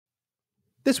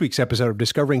This week's episode of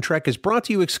Discovering Trek is brought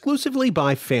to you exclusively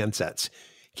by Fansets.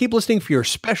 Keep listening for your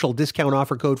special discount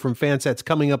offer code from Fansets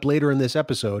coming up later in this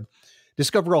episode.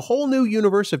 Discover a whole new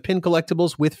universe of pin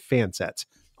collectibles with Fansets.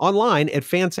 Online at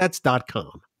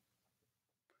fansets.com.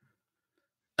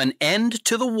 An end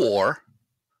to the war,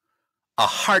 a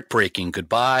heartbreaking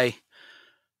goodbye,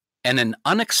 and an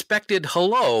unexpected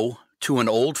hello to an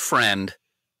old friend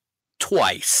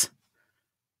twice.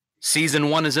 Season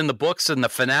 1 is in the books, and the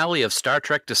finale of Star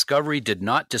Trek Discovery did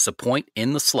not disappoint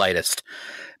in the slightest.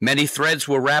 Many threads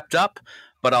were wrapped up,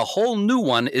 but a whole new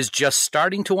one is just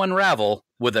starting to unravel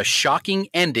with a shocking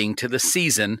ending to the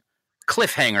season,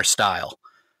 cliffhanger style.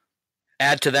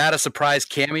 Add to that a surprise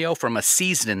cameo from a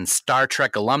seasoned Star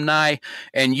Trek alumni,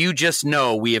 and you just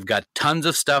know we have got tons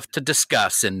of stuff to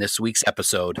discuss in this week's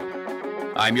episode.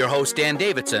 I'm your host, Dan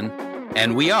Davidson,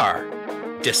 and we are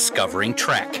Discovering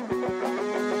Trek.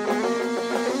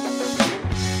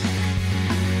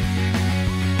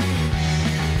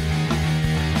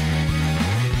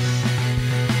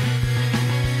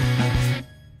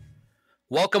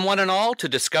 Welcome one and all to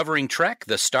Discovering Trek,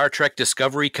 the Star Trek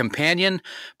Discovery Companion,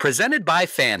 presented by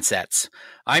Fansets.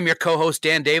 I'm your co-host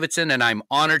Dan Davidson, and I'm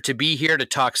honored to be here to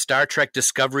talk Star Trek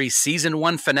Discovery Season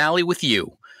 1 finale with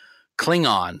you.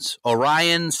 Klingons,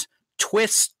 Orions,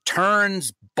 twists,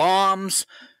 turns, bombs,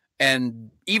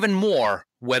 and even more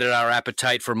whetted our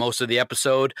appetite for most of the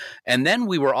episode, and then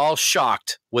we were all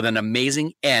shocked with an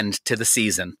amazing end to the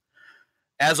season.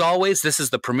 As always, this is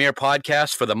the premier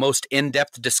podcast for the most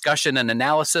in-depth discussion and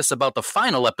analysis about the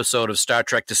final episode of Star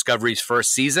Trek Discovery's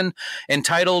first season,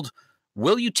 entitled,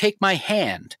 Will You Take My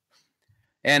Hand?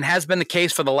 And has been the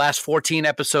case for the last 14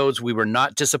 episodes, we were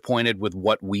not disappointed with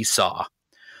what we saw.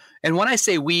 And when I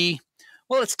say we,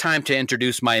 well, it's time to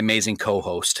introduce my amazing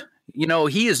co-host. You know,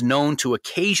 he is known to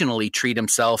occasionally treat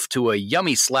himself to a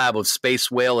yummy slab of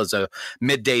space whale as a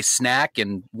midday snack,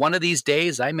 and one of these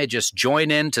days I may just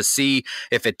join in to see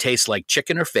if it tastes like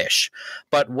chicken or fish.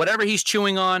 But whatever he's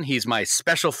chewing on, he's my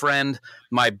special friend,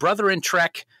 my brother in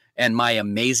Trek, and my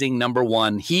amazing number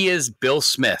one. He is Bill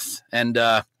Smith, and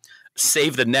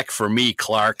save the neck for me,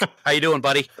 Clark. How you doing,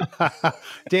 buddy?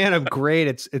 Dan, I'm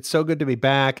great. It's so good to be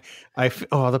back.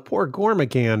 The poor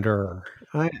Gormagander.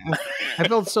 I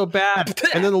felt so bad.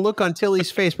 And then the look on Tilly's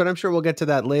face, but I'm sure we'll get to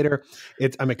that later.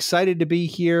 I'm excited to be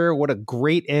here. What a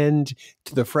great end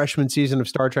to the freshman season of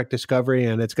Star Trek Discovery,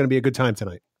 and it's going to be a good time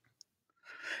tonight.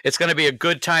 It's going to be a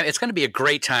good time. It's going to be a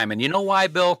great time. And you know why,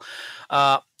 Bill?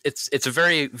 It's a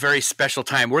very, very special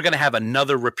time. We're going to have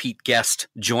another repeat guest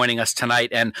joining us tonight.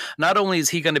 And not only is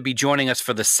he going to be joining us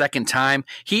for the second time,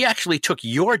 he actually took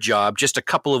your job just a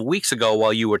couple of weeks ago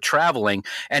while you were traveling.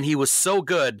 And he was so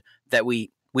good that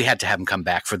we had to have him come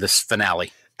back for this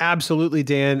finale. Absolutely,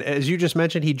 Dan. As you just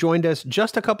mentioned, he joined us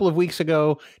just a couple of weeks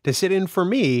ago to sit in for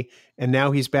me. And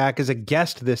now he's back as a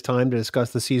guest this time to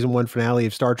discuss the season 1 finale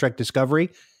of Star Trek Discovery.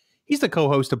 He's the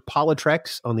co-host of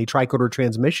PoliTreks on the Tricorder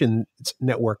Transmissions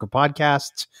network of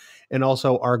podcasts, and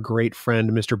also our great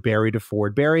friend, Mr. Barry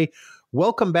DeFord. Barry,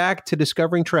 welcome back to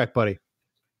Discovering Trek, buddy.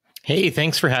 Hey,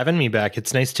 thanks for having me back.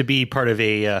 It's nice to be part of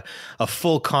a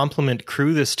full complement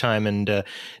crew this time, and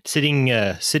sitting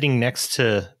next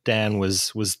to Dan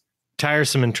was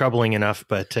tiresome and troubling enough.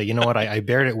 But you know what? I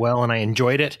bared it well, and I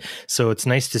enjoyed it. So it's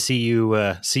nice to see you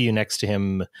next to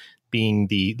him, being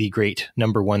the great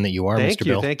number one that you are, Mr.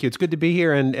 Bill. Thank you. It's good to be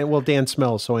here, and well, Dan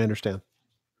smells, so I understand.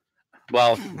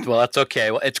 Well, that's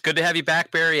okay. Well, it's good to have you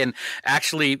back, Barry. And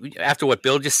actually, after what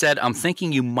Bill just said, I'm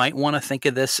thinking you might want to think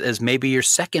of this as maybe your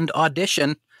second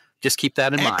audition. Just keep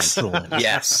that in mind. Excellent.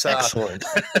 Yes. Excellent.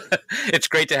 It's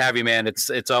great to have you, man.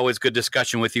 It's always good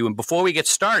discussion with you. And before we get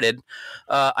started,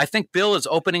 I think Bill is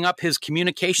opening up his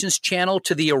communications channel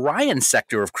to the Orion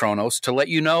sector of Kronos to let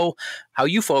you know how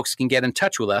you folks can get in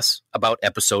touch with us about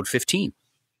episode 15.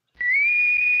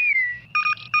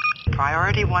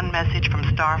 Priority 1 message from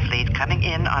Starfleet coming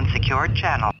in on secured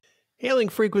channel. Hailing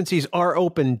frequencies are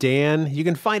open, Dan. You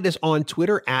can find us on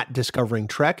Twitter at Discovering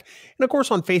Trek. And of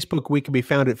course, on Facebook, we can be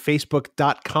found at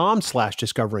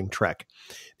facebook.com/Discovering Trek.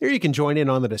 There you can join in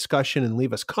on the discussion and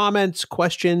leave us comments,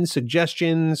 questions,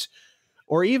 suggestions,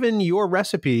 or even your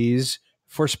recipes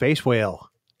for Space Whale.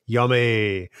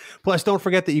 Yummy. Plus, don't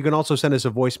forget that you can also send us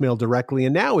a voicemail directly,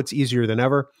 and now it's easier than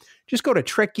ever. Just go to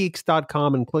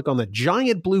trekgeeks.com and click on the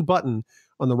giant blue button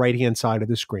on the right-hand side of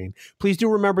the screen. Please do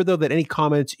remember, though, that any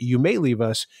comments you may leave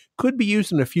us could be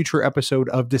used in a future episode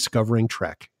of Discovering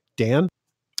Trek. Dan?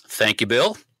 Thank you,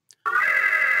 Bill.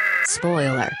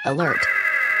 Spoiler alert.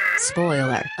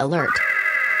 Spoiler alert.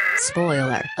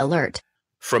 Spoiler alert.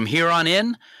 From here on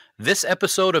in, This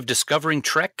episode of Discovering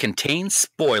Trek contains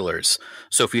spoilers,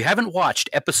 so if you haven't watched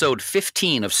episode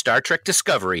 15 of Star Trek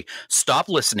Discovery, stop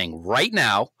listening right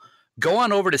now, go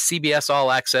on over to CBS All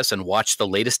Access and watch the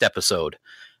latest episode.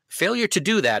 Failure to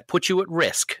do that puts you at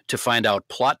risk to find out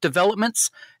plot developments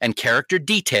and character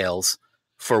details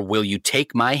for Will You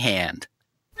Take My Hand?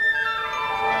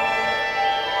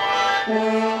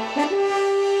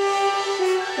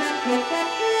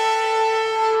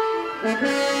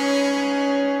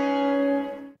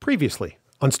 Previously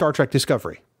on Star Trek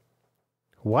Discovery.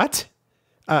 What?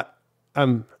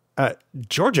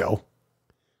 Giorgio?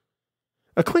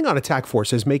 A Klingon attack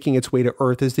force is making its way to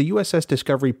Earth as the USS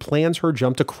Discovery plans her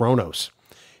jump to Kronos.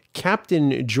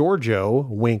 Captain Giorgio,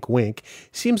 wink wink,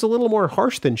 seems a little more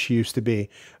harsh than she used to be.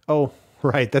 Oh,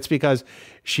 right, that's because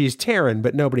she's Terran,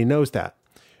 but nobody knows that.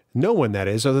 No one, that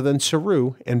is, other than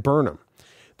Saru and Burnham.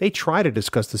 They try to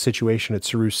discuss the situation at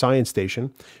Saru's science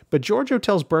station, but Giorgio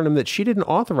tells Burnham that she didn't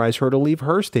authorize her to leave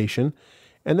her station,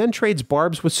 and then trades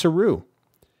barbs with Saru.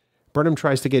 Burnham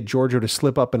tries to get Giorgio to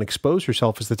slip up and expose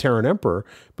herself as the Terran Emperor,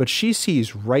 but she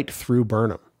sees right through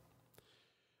Burnham.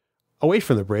 Away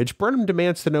from the bridge, Burnham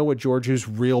demands to know what Giorgio's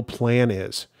real plan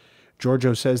is.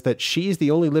 Giorgio says that she's the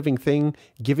only living thing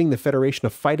giving the Federation a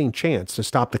fighting chance to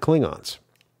stop the Klingons.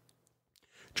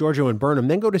 Giorgio and Burnham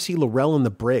then go to see L'Rell in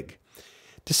the brig.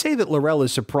 To say that L'Rell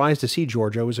is surprised to see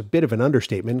Giorgio is a bit of an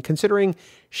understatement, considering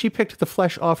she picked the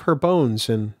flesh off her bones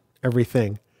and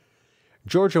everything.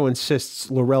 Giorgio insists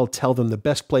L'Rell tell them the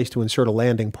best place to insert a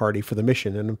landing party for the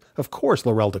mission, and of course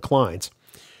L'Rell declines.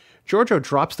 Giorgio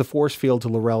drops the force field to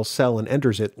L'Rell's cell and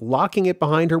enters it, locking it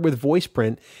behind her with voice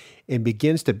print, and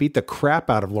begins to beat the crap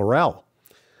out of L'Rell.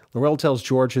 L'Rell tells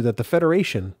Giorgio that the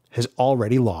Federation has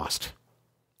already lost.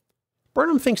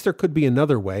 Burnham thinks there could be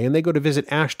another way, and they go to visit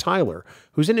Ash Tyler,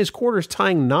 who's in his quarters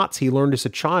tying knots he learned as a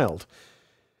child,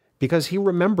 because he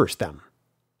remembers them.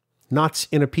 Knots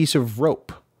in a piece of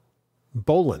rope.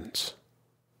 Bolins.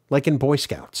 Like in Boy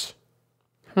Scouts.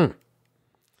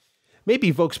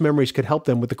 Maybe Voke's memories could help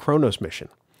them with the Kronos mission.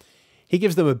 He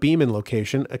gives them a beam-in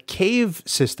location, a cave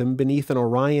system beneath an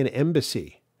Orion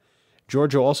embassy.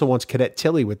 Giorgio also wants Cadet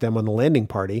Tilly with them on the landing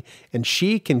party, and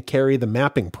she can carry the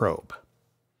mapping probe.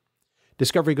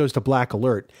 Discovery goes to black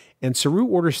alert, and Saru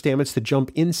orders Stamets to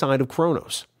jump inside of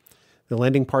Kronos. The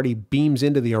landing party beams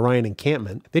into the Orion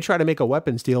encampment. They try to make a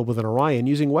weapons deal with an Orion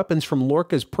using weapons from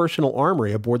Lorca's personal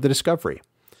armory aboard the Discovery.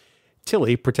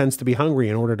 Tilly pretends to be hungry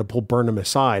in order to pull Burnham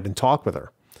aside and talk with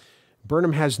her.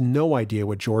 Burnham has no idea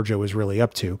what Giorgio is really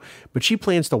up to, but she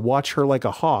plans to watch her like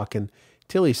a hawk, and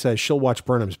Tilly says she'll watch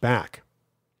Burnham's back.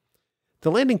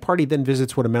 The landing party then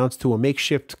visits what amounts to a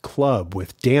makeshift club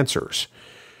with dancers.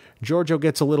 Giorgio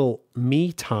gets a little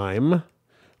me time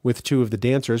with two of the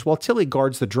dancers while Tilly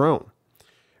guards the drone.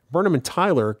 Burnham and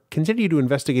Tyler continue to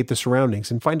investigate the surroundings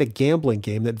and find a gambling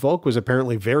game that Voke was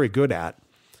apparently very good at.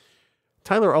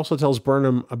 Tyler also tells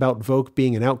Burnham about Voke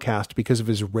being an outcast because of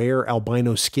his rare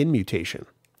albino skin mutation.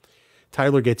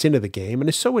 Tyler gets into the game and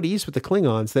is so at ease with the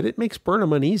Klingons that it makes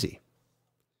Burnham uneasy.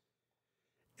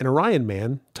 An Orion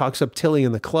man talks up Tilly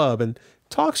in the club and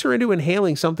talks her into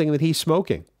inhaling something that he's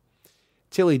smoking.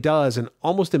 Tilly does and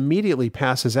almost immediately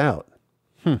passes out.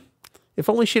 If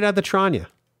only she'd had the Tranya.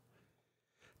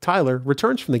 Tyler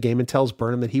returns from the game and tells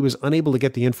Burnham that he was unable to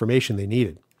get the information they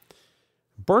needed.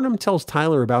 Burnham tells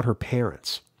Tyler about her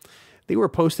parents. They were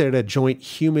posted at a joint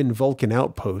human-Vulcan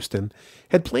outpost and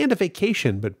had planned a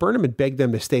vacation, but Burnham had begged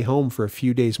them to stay home for a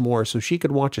few days more so she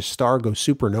could watch a star go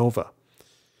supernova.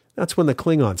 That's when the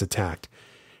Klingons attacked.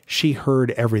 She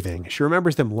heard everything. She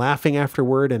remembers them laughing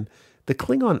afterward, and the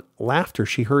Klingon laughter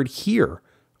she heard here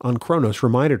on Kronos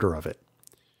reminded her of it.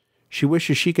 She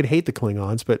wishes she could hate the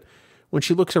Klingons, but when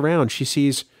she looks around, she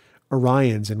sees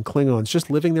Orions and Klingons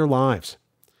just living their lives.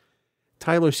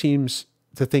 Tyler seems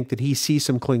to think that he sees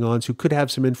some Klingons who could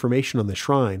have some information on the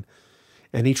shrine,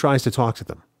 and he tries to talk to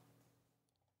them.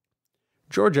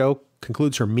 Giorgio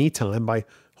concludes her me time by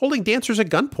holding dancers at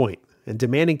gunpoint and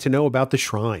demanding to know about the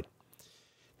shrine.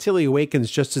 Tilly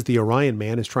awakens just as the Orion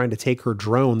man is trying to take her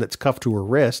drone that's cuffed to her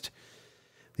wrist.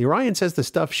 The Orion says the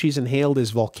stuff she's inhaled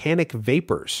is volcanic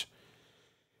vapors.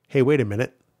 Hey, wait a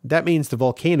minute. That means the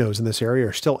volcanoes in this area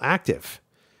are still active.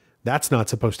 That's not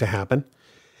supposed to happen.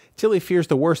 Tilly fears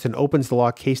the worst and opens the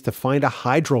lock case to find a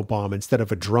hydro bomb instead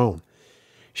of a drone.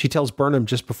 She tells Burnham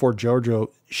just before Giorgio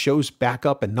shows back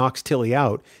up and knocks Tilly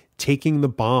out, taking the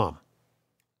bomb.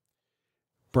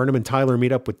 Burnham and Tyler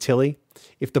meet up with Tilly.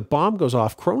 If the bomb goes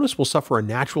off, Kronos will suffer a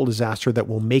natural disaster that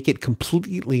will make it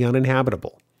completely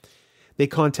uninhabitable. They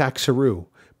contact Saru,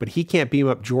 but he can't beam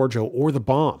up Giorgio or the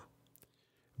bomb.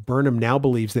 Burnham now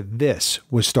believes that this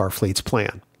was Starfleet's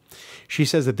plan. She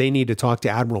says that they need to talk to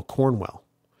Admiral Cornwell.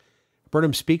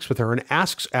 Burnham speaks with her and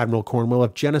asks Admiral Cornwell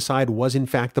if genocide was in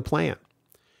fact the plan.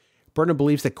 Burnham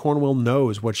believes that Cornwell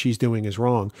knows what she's doing is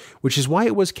wrong, which is why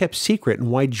it was kept secret and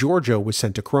why Giorgio was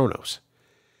sent to Kronos.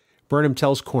 Burnham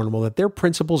tells Cornwell that their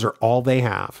principles are all they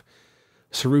have.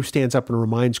 Saru stands up and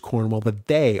reminds Cornwell that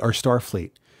they are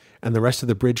Starfleet, and the rest of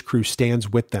the bridge crew stands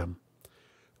with them.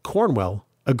 Cornwell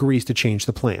agrees to change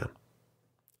the plan.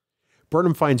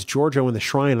 Burnham finds Giorgio in the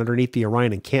shrine underneath the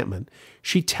Orion encampment.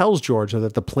 She tells Giorgio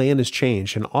that the plan has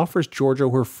changed and offers Giorgio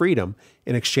her freedom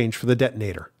in exchange for the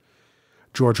detonator.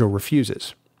 Giorgio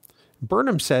refuses.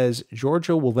 Burnham says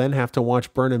Giorgio will then have to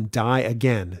watch Burnham die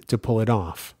again to pull it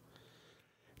off.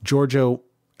 Giorgio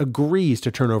agrees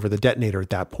to turn over the detonator at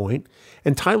that point,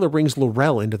 and Tyler brings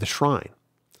L'Rell into the shrine.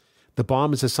 The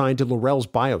bomb is assigned to L'Rell's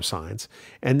biosigns,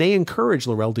 and they encourage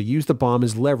L'Rell to use the bomb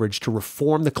as leverage to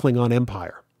reform the Klingon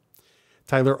Empire.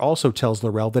 Tyler also tells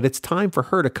L'Rell that it's time for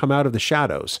her to come out of the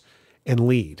shadows and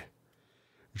lead.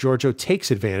 Giorgio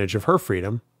takes advantage of her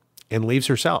freedom and leaves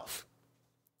herself.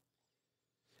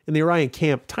 In the Orion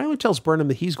camp, Tyler tells Burnham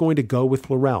that he's going to go with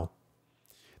L'Rell.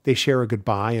 They share a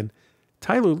goodbye, and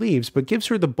Tyler leaves but gives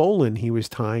her the bowline he was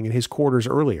tying in his quarters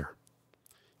earlier.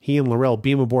 He and L'Rell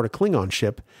beam aboard a Klingon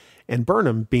ship, and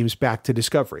Burnham beams back to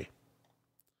Discovery.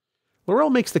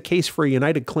 L'Rell makes the case for a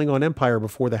united Klingon Empire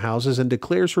before the houses and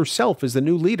declares herself as the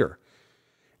new leader.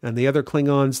 And the other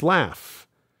Klingons laugh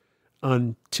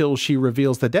until she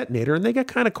reveals the detonator, and they get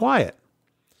kind of quiet.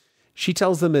 She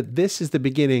tells them that this is the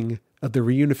beginning of the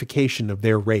reunification of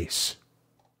their race.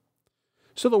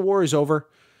 So the war is over.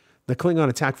 The Klingon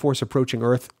attack force approaching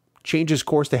Earth changes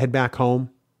course to head back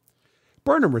home.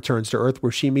 Burnham returns to Earth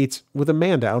where she meets with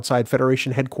Amanda outside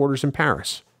Federation headquarters in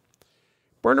Paris.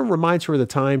 Burnham reminds her of the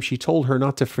time she told her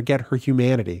not to forget her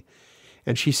humanity,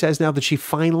 and she says now that she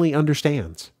finally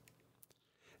understands.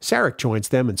 Sarek joins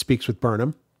them and speaks with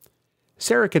Burnham.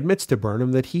 Sarek admits to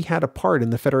Burnham that he had a part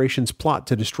in the Federation's plot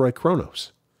to destroy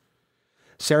Kronos.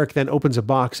 Sarek then opens a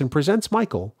box and presents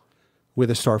Michael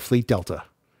with a Starfleet Delta.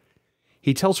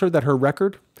 He tells her that her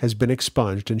record has been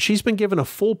expunged and she's been given a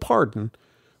full pardon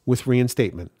with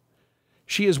reinstatement.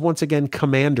 She is once again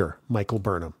Commander Michael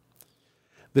Burnham.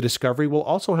 The Discovery will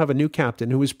also have a new captain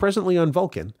who is presently on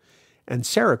Vulcan, and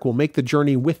Sarek will make the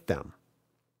journey with them.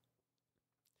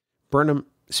 Burnham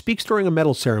speaks during a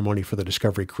medal ceremony for the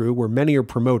Discovery crew where many are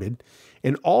promoted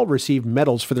and all receive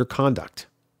medals for their conduct.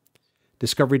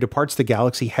 Discovery departs the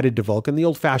galaxy headed to Vulcan the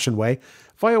old-fashioned way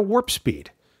via warp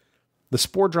speed. The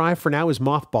Spore drive for now is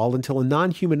mothballed until a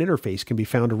non-human interface can be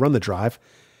found to run the drive,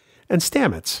 and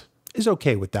Stamets is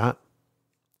okay with that.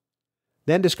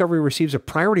 Then Discovery receives a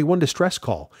Priority 1 distress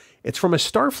call. It's from a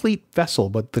Starfleet vessel,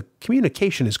 but the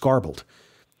communication is garbled.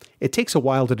 It takes a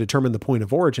while to determine the point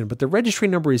of origin, but the registry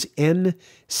number is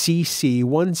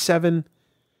NCC17.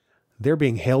 They're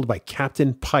being hailed by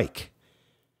Captain Pike.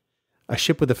 A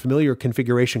ship with a familiar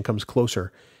configuration comes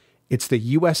closer. It's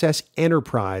the USS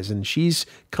Enterprise, and she's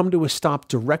come to a stop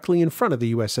directly in front of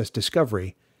the USS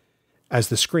Discovery as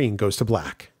the screen goes to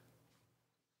black.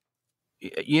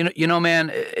 You know,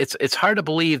 man, it's hard to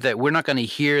believe that we're not going to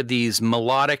hear these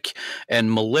melodic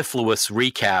and mellifluous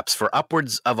recaps for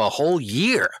upwards of a whole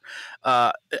year.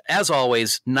 As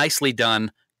always, nicely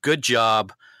done. Good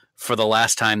job for the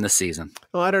last time this season.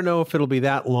 Well, I don't know if it'll be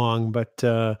that long, but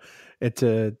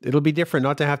it'll be different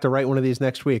not to have to write one of these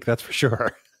next week. That's for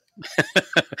sure.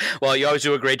 Well, you always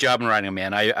do a great job in writing,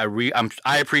 man. I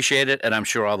appreciate it, and I'm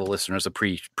sure all the listeners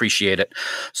appreciate it.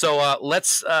 So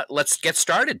let's get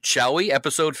started, shall we?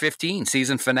 Episode 15,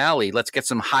 season finale. Let's get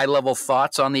some high-level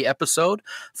thoughts on the episode,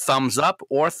 thumbs up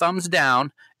or thumbs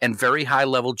down, and very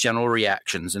high-level general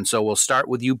reactions. And so we'll start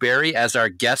with you, Barry, as our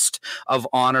guest of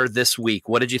honor this week.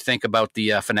 What did you think about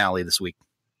the finale this week?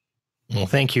 Well,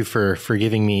 thank you for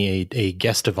giving me a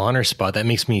guest of honor spot. That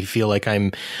makes me feel like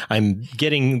I'm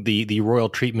getting the royal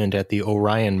treatment at the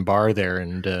Orion bar there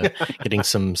and getting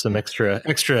some extra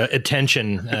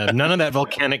attention. None of that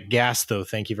volcanic gas, though.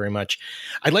 Thank you very much.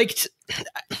 I liked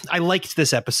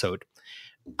this episode.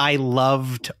 I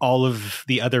loved all of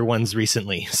the other ones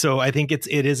recently, so I think it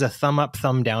is a thumb up,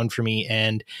 thumb down for me.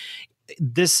 And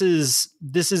this is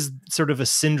sort of a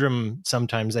syndrome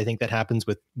sometimes I think that happens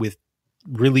with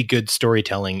really good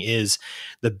storytelling. Is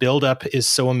the buildup is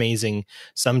so amazing.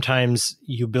 Sometimes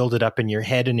you build it up in your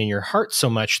head and in your heart so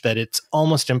much that it's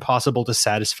almost impossible to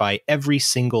satisfy every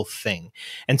single thing.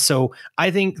 And so I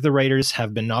think the writers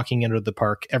have been knocking it out of the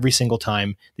park every single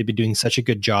time. They've been doing such a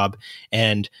good job.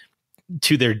 And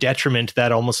to their detriment,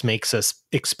 that almost makes us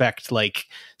expect like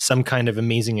some kind of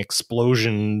amazing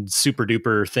explosion, super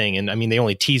duper thing. And I mean, they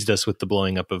only teased us with the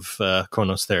blowing up of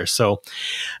Kronos there. So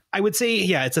I would say,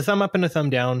 yeah, it's a thumb up and a thumb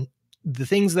down. The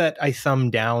things that I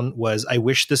thumbed down was I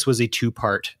wish this was a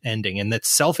 2-part ending, and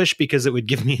that's selfish because it would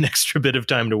give me an extra bit of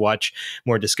time to watch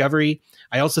more Discovery.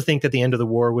 I also think that the end of the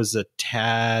war was a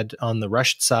tad on the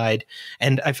rushed side,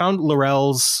 and I found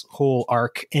L'Rell's whole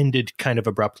arc ended kind of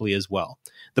abruptly as well.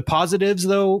 The positives,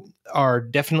 though, are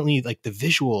definitely like the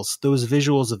visuals, those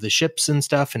visuals of the ships and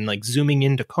stuff, and like zooming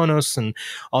into Kronos and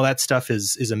all that stuff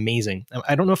is amazing.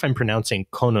 I don't know if I'm pronouncing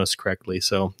Kronos correctly,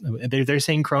 so they're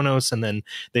saying Kronos and then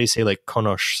they say like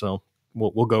Kronos, so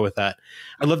we'll go with that.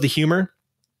 I love the humor.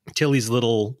 Tilly's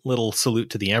little salute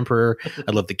to the Emperor.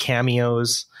 I love the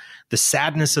cameos. The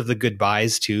sadness of the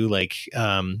goodbyes too, like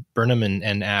Burnham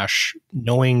and Ash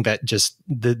knowing that just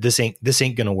this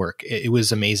ain't gonna work. It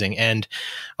was amazing, and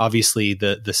obviously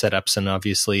the setups, and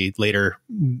obviously later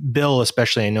Bill,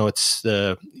 especially. I know it's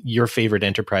your favorite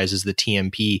Enterprise is the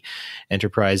TMP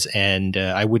Enterprise, and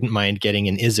I wouldn't mind getting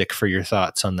an Isaac for your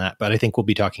thoughts on that, but I think we'll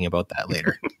be talking about that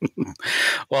later.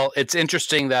 Well, it's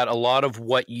interesting that a lot of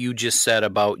what you just said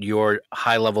about your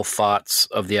high level thoughts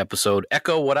of the episode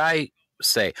echo what I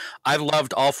say. I've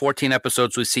loved all 14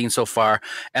 episodes we've seen so far,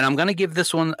 and I'm going to give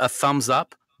this one a thumbs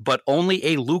up, but only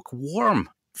a lukewarm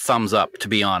thumbs up, to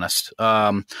be honest.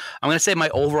 I'm going to say my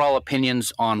overall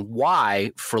opinions on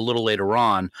why for a little later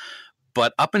on,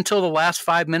 but up until the last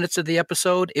 5 minutes of the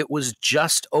episode, it was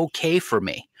just okay for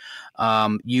me.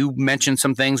 You mentioned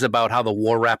some things about how the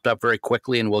war wrapped up very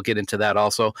quickly, and we'll get into that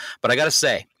also, but I got to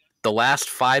say, the last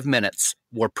 5 minutes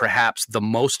were perhaps the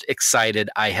most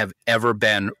excited I have ever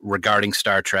been regarding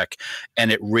Star Trek,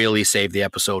 and it really saved the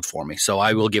episode for me. So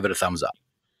I will give it a thumbs up.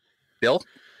 Bill?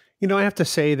 You know, I have to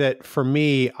say that for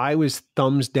me, I was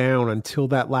thumbs down until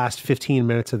that last 15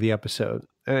 minutes of the episode.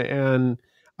 And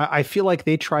I feel like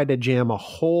they tried to jam a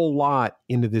whole lot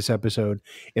into this episode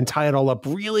and tie it all up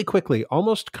really quickly,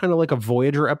 almost kind of like a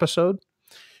Voyager episode,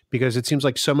 because it seems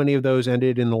like so many of those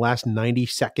ended in the last 90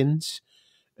 seconds.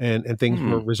 And things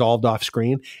were resolved off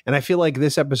screen. And I feel like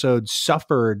this episode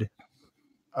suffered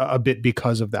a bit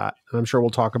because of that. And I'm sure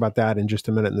we'll talk about that in just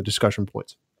a minute in the discussion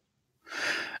points.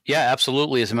 Yeah,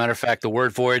 absolutely. As a matter of fact, the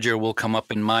word Voyager will come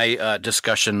up in my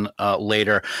discussion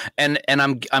later. And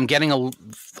I'm getting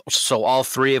so all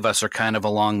three of us are kind of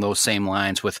along those same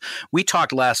lines with, we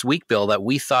talked last week, Bill, that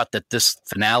we thought that this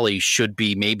finale should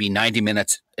be maybe 90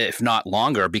 minutes, if not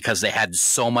longer, because they had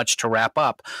so much to wrap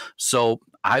up. So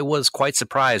I was quite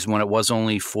surprised when it was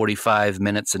only 45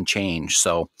 minutes and change.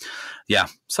 So, yeah.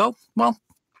 So, well,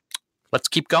 let's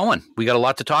keep going. We got a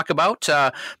lot to talk about.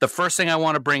 The first thing I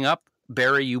want to bring up,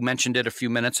 Barry, you mentioned it a few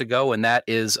minutes ago, and that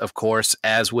is, of course,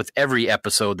 as with every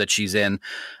episode that she's in,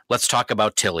 let's talk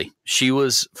about Tilly. She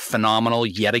was phenomenal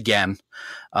yet again.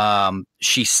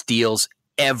 She steals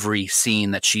every scene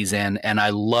that she's in, and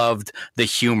I loved the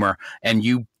humor. And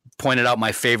you pointed out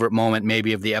my favorite moment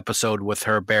maybe of the episode with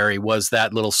her, Barry, was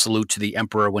that little salute to the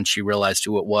Emperor when she realized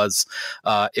who it was.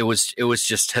 It was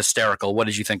just hysterical. What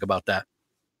did you think about that?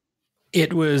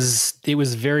 It was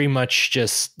very much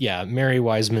just, yeah, Mary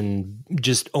Wiseman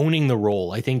just owning the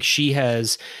role. I think she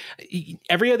has,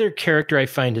 every other character I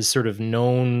find has sort of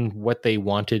known what they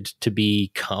wanted to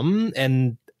become,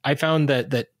 and I found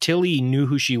that Tilly knew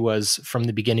who she was from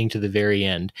the beginning to the very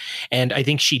end. And I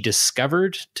think she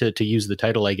discovered, to use the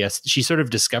title, I guess, she sort of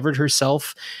discovered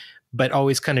herself, but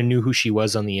always kind of knew who she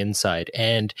was on the inside.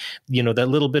 And, you know, that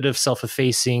little bit of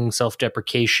self-effacing,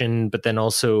 self-deprecation, but then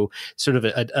also sort of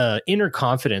a inner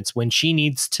confidence when she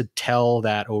needs to tell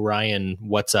that Orion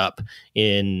what's up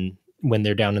when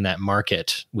they're down in that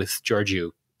market with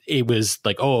Georgiou. It was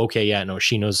like, oh, okay, yeah, no,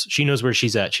 she knows where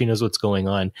she's at. She knows what's going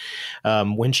on.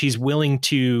 When she's willing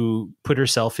to put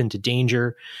herself into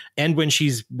danger, and when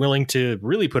she's willing to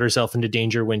really put herself into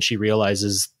danger when she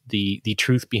realizes the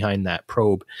truth behind that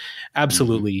probe.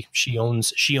 Absolutely. Mm-hmm.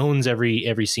 She owns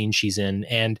every scene she's in.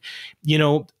 And, you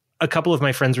know, a couple of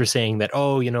my friends were saying that,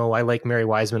 oh, you know, I like Mary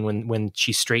Wiseman when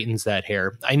she straightens that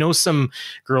hair. I know some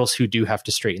girls who do have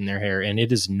to straighten their hair, and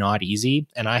it is not easy.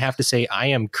 And I have to say, I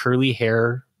am curly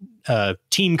hair,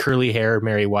 team curly hair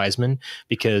Mary Wiseman,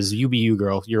 because you be you,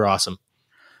 girl. You're awesome.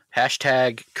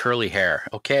 Hashtag curly hair.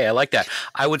 Okay, I like that.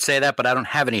 I would say that, but I don't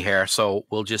have any hair, so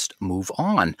we'll just move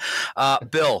on.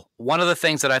 Bill, one of the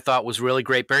things that I thought was really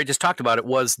great, Barry just talked about it,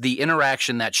 was the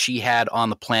interaction that she had on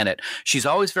the planet. She's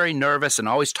always very nervous and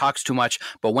always talks too much,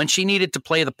 but when she needed to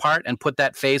play the part and put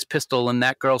that phase pistol in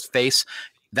that girl's face,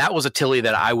 that was a Tilly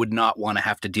that I would not want to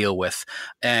have to deal with.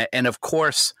 And of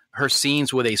course, her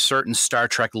scenes with a certain Star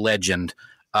Trek legend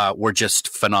were just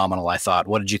phenomenal, I thought.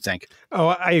 What did you think? Oh,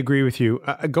 I agree with you.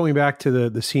 Going back to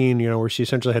the scene, where she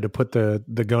essentially had to put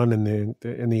the gun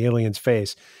in the alien's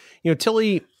face.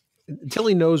 Tilly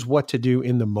knows what to do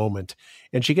in the moment,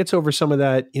 and she gets over some of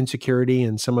that insecurity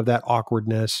and some of that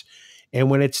awkwardness. And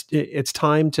when it's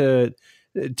time to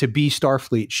be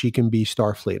Starfleet, she can be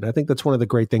Starfleet. And I think that's one of the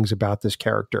great things about this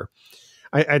character.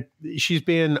 She's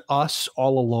been us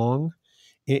all along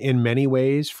in many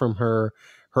ways, from her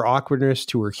awkwardness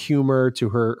to her humor to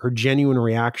her genuine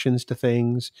reactions to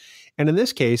things. And in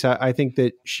this case, I think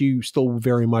that she still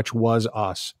very much was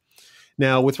us.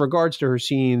 Now, with regards to her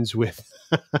scenes with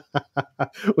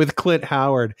with Clint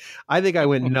Howard, I think I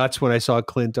went nuts when I saw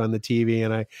Clint on the TV,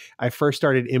 and I first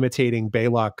started imitating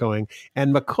Baylock, going,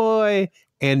 and McCoy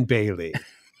and Bailey.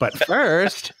 But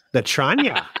first, the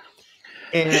Tranya.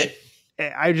 And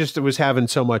I just was having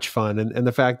so much fun. And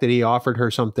the fact that he offered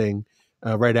her something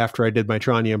right after I did my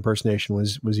Tranya impersonation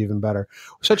was even better.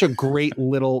 Such a great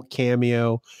little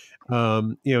cameo.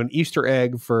 An Easter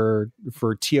egg for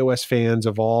TOS fans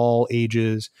of all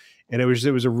ages. And it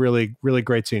was a really, really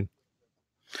great scene.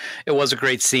 It was a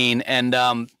great scene. And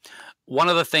one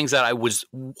of the things that I was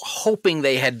hoping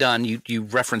they had done, you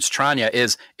referenced Tranya,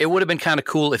 is it would have been kind of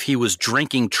cool if he was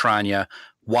drinking Tranya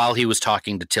while he was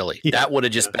talking to Tilly. Yeah. That would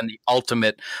have just been the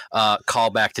ultimate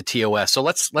callback to TOS. So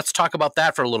let's talk about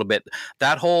that for a little bit.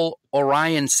 That whole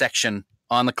Orion section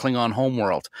on the Klingon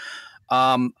homeworld.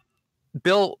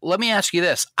 Bill, let me ask you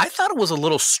this. I thought it was a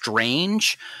little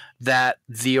strange that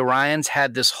the Orions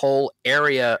had this whole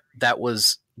area that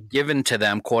was given to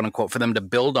them, quote unquote, for them to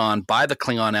build on by the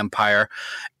Klingon Empire.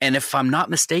 And if I'm not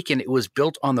mistaken, it was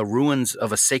built on the ruins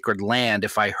of a sacred land,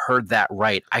 if I heard that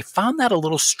right. I found that a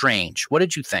little strange. What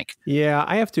did you think? Yeah,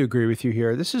 I have to agree with you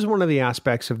here. This is one of the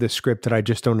aspects of this script that I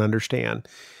just don't understand.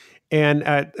 And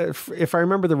if I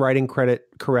remember the writing credit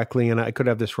correctly, and I could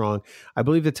have this wrong, I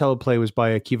believe the teleplay was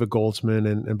by Akiva Goldsman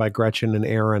and by Gretchen and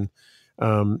Aaron,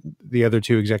 the other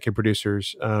two executive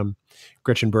producers,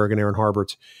 Gretchen Berg and Aaron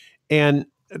Harberts. And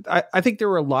I think there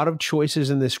were a lot of choices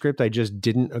in this script I just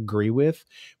didn't agree with,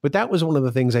 but that was one of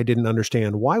the things I didn't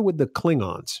understand. Why would the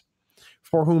Klingons,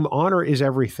 for whom honor is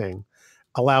everything,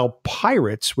 allow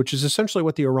pirates, which is essentially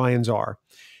what the Orions are,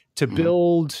 to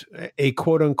build a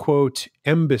quote unquote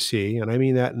embassy, and I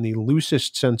mean that in the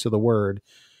loosest sense of the word,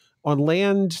 on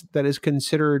land that is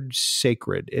considered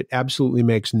sacred? It absolutely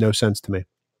makes no sense to me.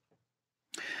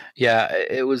 Yeah,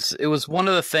 it was one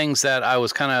of the things that I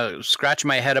was kind of scratching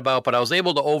my head about, but I was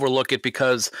able to overlook it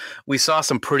because we saw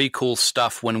some pretty cool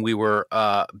stuff when we were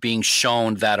being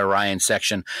shown that Orion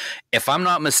section. If I'm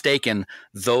not mistaken,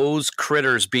 those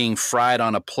critters being fried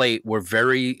on a plate were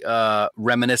very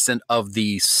reminiscent of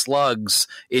the slugs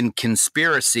in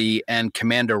Conspiracy and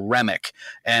Commander Remick.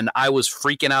 And I was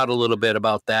freaking out a little bit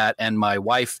about that. And my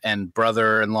wife and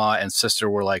brother-in-law and sister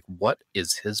were like, what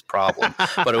is his problem?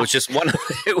 But it was just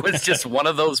one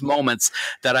of those moments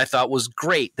that I thought was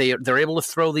great. They're able to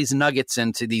throw these nuggets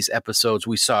into these episodes.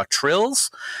 We saw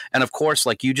Trills, and of course,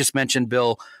 like you just mentioned,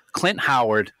 Bill, Clint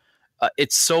Howard.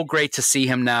 It's so great to see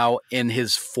him now in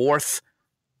his fourth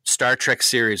Star Trek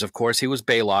series. Of course, he was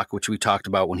Baylock, which we talked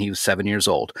about when he was 7 years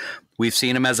old. We've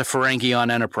seen him as a Ferengi on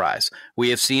Enterprise. We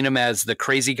have seen him as the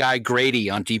crazy guy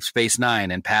Grady on Deep Space Nine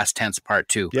and Past Tense Part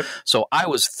 2. Yep. So I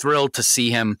was thrilled to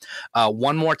see him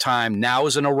one more time, now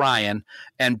as an Orion.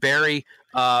 And Barry,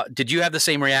 did you have the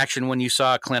same reaction when you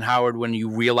saw Clint Howard when you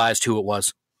realized who it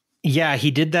was? Yeah, he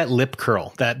did that lip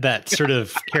curl, that sort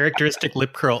of characteristic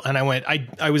lip curl. And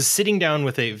I was sitting down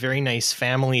with a very nice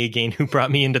family again who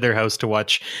brought me into their house to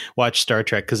watch Star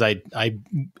Trek. Cause I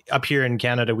up here in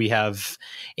Canada, we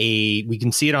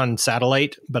can see it on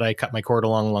satellite, but I cut my cord a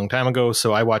long time ago.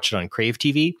 So I watched it on Crave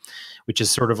TV, which is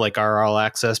sort of like our All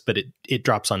Access, but it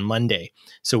drops on Monday.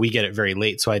 So we get it very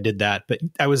late. So I did that, but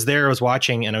I was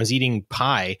watching and I was eating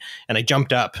pie and I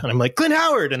jumped up and I'm like, Clint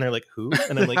Howard. And they're like, who?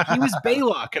 And I'm like, he was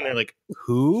Baylock. And they're like,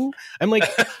 who? I'm like,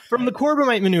 from the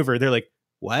Corbomite maneuver. They're like,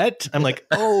 what? I'm like,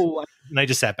 oh, and I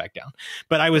just sat back down,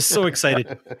 but I was so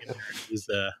excited.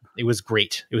 It was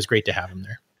great. It was great to have him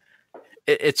there.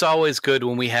 It's always good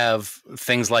when we have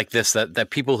things like this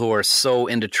that people who are so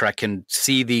into Trek can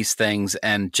see these things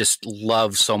and just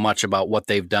love so much about what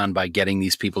they've done by getting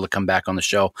these people to come back on the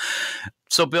show.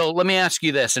 So, Bill, let me ask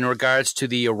you this in regards to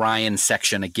the Orion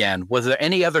section again. Was there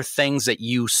any other things that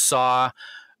you saw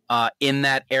in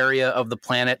that area of the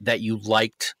planet that you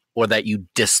liked or that you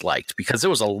disliked? Because there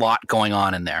was a lot going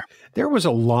on in there. There was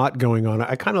a lot going on.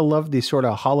 I kind of loved the sort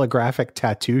of holographic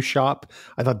tattoo shop.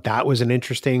 I thought that was an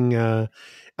interesting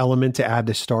element to add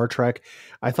to Star Trek.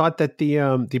 I thought that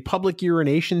the public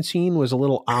urination scene was a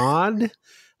little odd.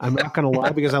 I'm not going to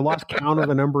lie, because I lost count of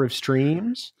the number of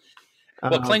streams.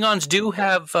 Well, Klingons do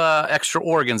have extra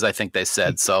organs, I think they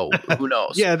said. So who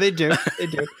knows? Yeah, they do. They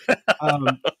do.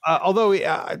 Although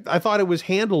I thought it was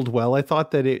handled well. I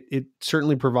thought that it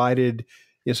certainly provided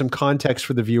some context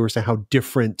for the viewers to how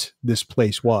different this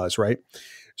place was, right?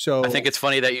 So I think it's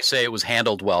funny that you say it was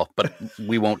handled well, but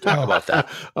we won't talk about that.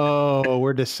 Oh,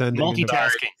 we're descending.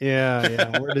 Multitasking.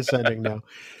 Yeah, we're descending now.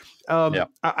 Yeah.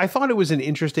 I thought it was an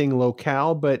interesting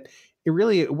locale, but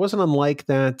it wasn't unlike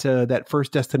that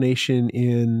first destination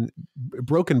in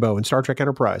Broken Bow in Star Trek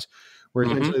Enterprise, where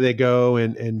essentially they go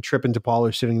and Trip and T'Pol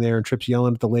are sitting there, and Trip's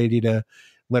yelling at the lady to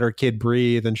let her kid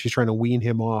breathe, and she's trying to wean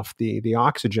him off the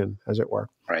oxygen, as it were.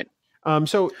 Right.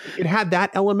 So it had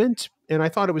that element, and I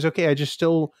thought it was okay. I just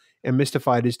still am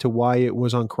mystified as to why it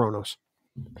was on Kronos.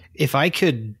 If I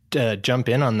could jump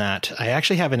in on that, I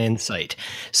actually have an insight.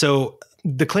 So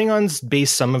the Klingons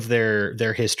base some of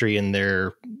their history and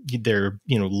their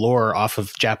lore off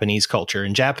of Japanese culture,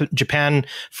 and Japan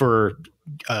for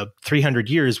 300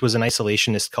 years was an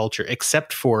isolationist culture,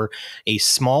 except for a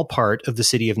small part of the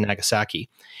city of Nagasaki,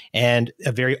 and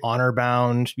a very honor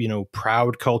bound,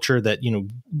 proud culture that,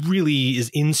 really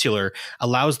is insular,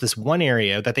 allows this one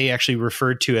area that they actually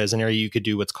referred to as an area you could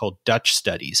do what's called Dutch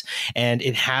studies. And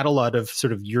it had a lot of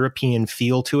sort of European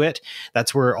feel to it.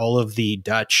 That's where all of the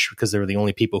Dutch, because they were the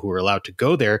only people who were allowed to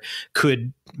go there,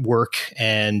 could work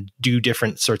and do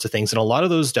different sorts of things. And a lot of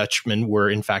those Dutchmen were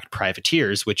in fact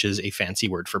privateers, which is a fancy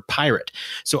word for pirate.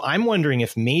 So I'm wondering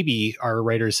if maybe our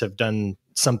writers have done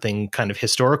something kind of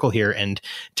historical here and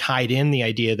tied in the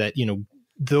idea that,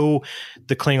 though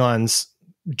the Klingons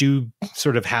do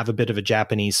sort of have a bit of a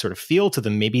Japanese sort of feel to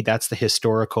them, maybe that's the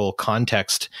historical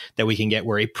context that we can get,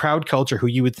 where a proud culture who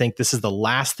you would think this is the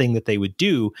last thing that they would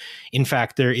do. In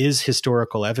fact, there is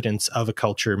historical evidence of a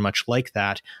culture much like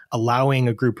that, allowing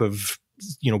a group of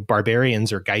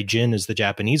barbarians, or gaijin as the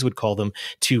Japanese would call them,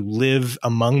 to live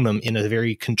among them in a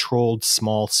very controlled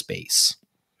small space.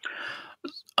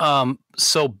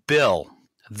 So Bill,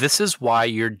 this is why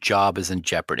your job is in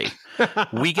jeopardy.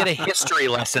 We get a history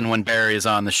lesson when Barry is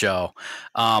on the show.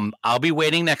 I'll be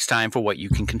waiting next time for what you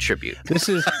can contribute. This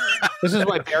is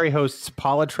why Barry hosts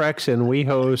PoliTreks and we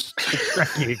host Trek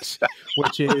Geeks,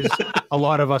 which is a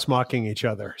lot of us mocking each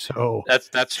other. So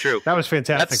that's true. That was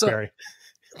fantastic, Barry.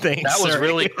 Thanks. That was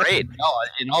really great. No,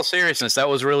 in all seriousness, that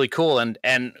was really cool.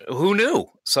 And who knew?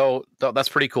 So that's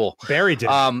pretty cool. Barry did.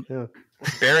 Yeah.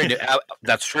 Barry did.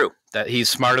 That's true. That he's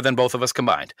smarter than both of us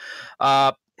combined.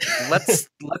 Let's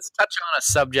touch on a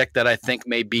subject that I think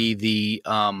may be the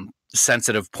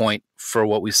sensitive point for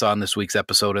what we saw in this week's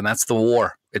episode, and that's the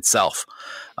war itself.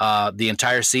 The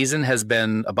entire season has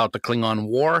been about the Klingon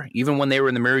War. Even when they were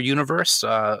in the mirror universe,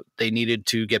 they needed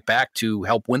to get back to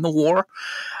help win the war.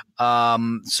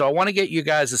 So I want to get you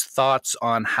guys' thoughts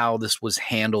on how this was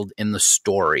handled in the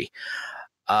story.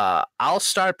 I'll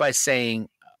start by saying,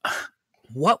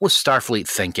 what was Starfleet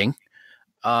thinking?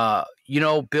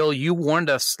 Bill, you warned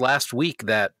us last week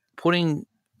that putting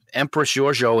Empress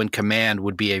Giorgio in command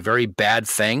would be a very bad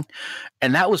thing.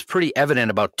 And that was pretty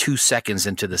evident about 2 seconds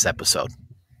into this episode.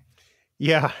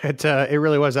 Yeah, it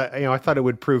really was. I thought it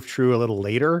would prove true a little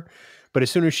later, but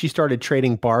as soon as she started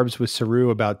trading barbs with Saru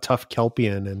about tough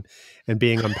Kelpian and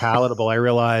being unpalatable, I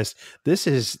realized this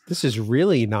is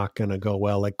really not going to go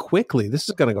well. Like, quickly, this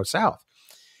is going to go south.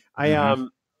 I'm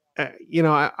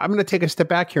going to take a step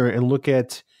back here and look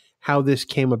at how this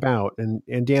came about.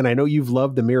 And Dan, I know you've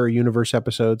loved the Mirror Universe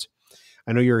episodes.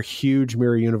 I know you're a huge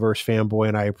Mirror Universe fanboy,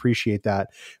 and I appreciate that.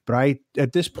 But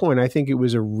at this point, I think it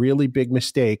was a really big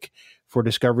mistake for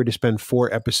Discovery to spend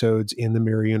 4 episodes in the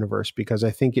Mirror Universe, because I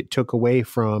think it took away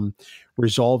from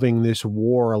resolving this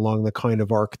war along the kind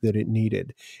of arc that it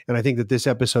needed. And I think that this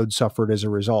episode suffered as a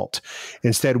result.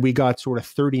 Instead, we got sort of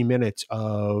 30 minutes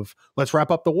of, let's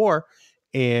wrap up the war.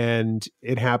 And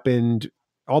it happened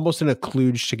almost in a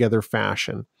kludged together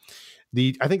fashion.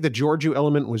 I think the Giorgio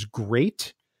element was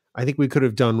great. I think we could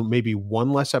have done maybe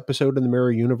one less episode in the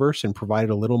Mirror Universe and provided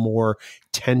a little more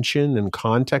tension and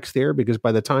context there, because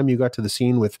by the time you got to the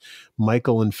scene with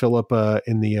Michael and Philippa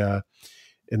in the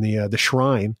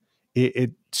shrine,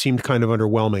 it seemed kind of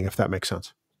underwhelming, if that makes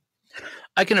sense.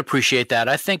 I can appreciate that.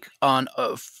 I think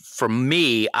for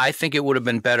me, I think it would have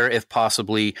been better if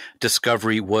possibly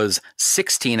Discovery was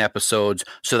 16 episodes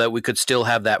so that we could still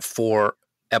have that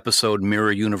 4-episode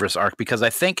Mirror Universe arc, because I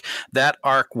think that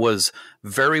arc was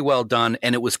very well done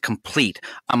and it was complete.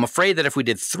 I'm afraid that if we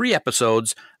did 3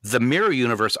 episodes, the Mirror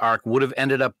Universe arc would have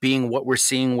ended up being what we're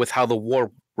seeing with how the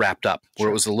war wrapped up, where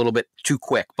it was a little bit too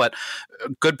quick. But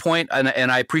good point,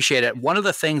 and I appreciate it. One of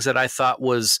the things that I thought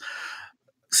was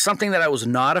something that I was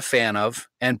not a fan of,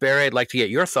 and Barry, I'd like to get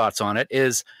your thoughts on it,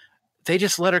 is they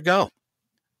just let her go.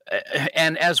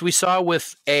 And as we saw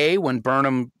with A, when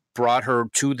Burnham brought her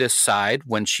to this side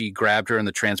when she grabbed her in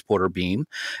the transporter beam,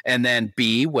 and then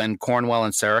B, when Cornwell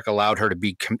and Sarek allowed her to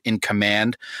be in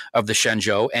command of the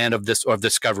Shenzhou and of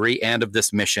Discovery and of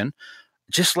this mission,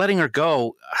 just letting her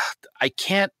go, I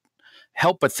can't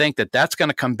help but think that that's going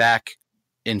to come back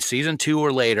in season 2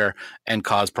 or later and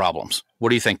cause problems. What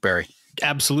do you think, Barry?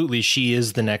 Absolutely. She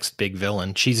is the next big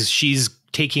villain. She's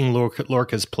taking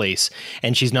Lorca's place,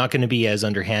 and she's not going to be as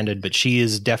underhanded, but she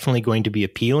is definitely going to be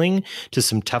appealing to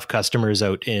some tough customers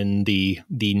out in the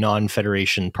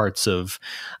non-Federation parts of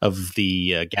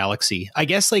the galaxy. I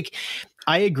guess, like,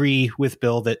 I agree with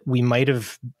Bill that we might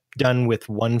have done with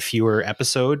one fewer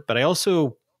episode, but I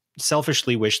also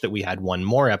selfishly wish that we had one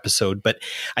more episode. But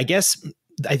I guess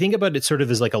I think about it sort of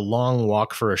as like a long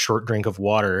walk for a short drink of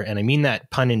water. And I mean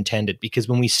that pun intended, because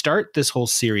when we start this whole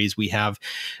series, we have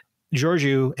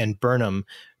Georgiou and Burnham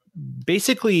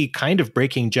basically kind of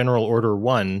breaking General Order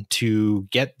 1 to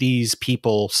get these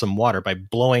people some water by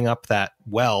blowing up that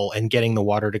well and getting the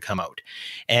water to come out.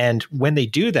 And when they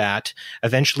do that,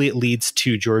 eventually it leads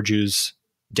to Georgiou's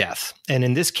death. And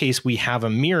in this case, we have a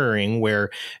mirroring where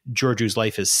Georgiou's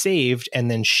life is saved,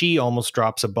 and then she almost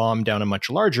drops a bomb down a much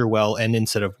larger well, and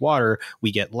instead of water,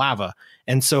 we get lava.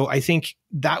 And so I think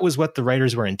that was what the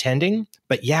writers were intending.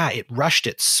 But yeah, it rushed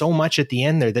it so much at the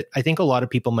end there that I think a lot of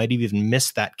people might have even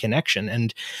missed that connection.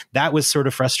 And that was sort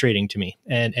of frustrating to me.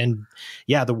 And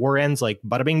yeah, the war ends like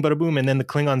bada bing, bada boom. And then the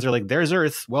Klingons are like, there's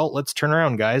Earth. Well, let's turn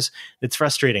around, guys. It's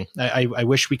frustrating. I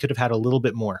wish we could have had a little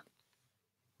bit more.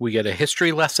 We get a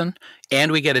history lesson,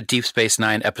 and we get a Deep Space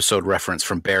Nine episode reference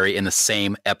from Barry in the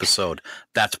same episode.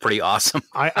 That's pretty awesome.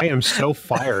 I am so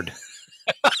fired.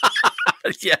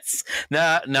 Yes.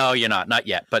 No, you're not. Not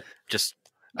yet, but just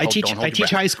I teach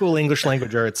high school English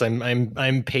language arts.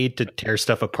 I'm paid to tear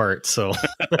stuff apart. So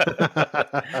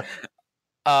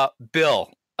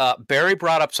Bill, Barry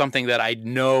brought up something that I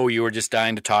know you were just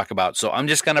dying to talk about. So I'm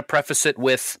just going to preface it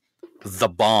with the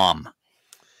bomb.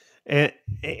 And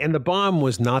the bomb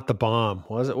was not the bomb,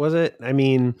 was it? Was it? I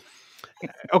mean,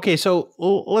 okay, so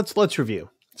let's review.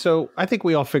 So I think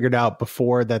we all figured out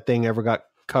before that thing ever got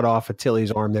cut off of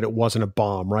Tilly's arm that it wasn't a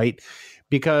bomb, right?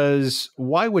 Because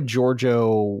why would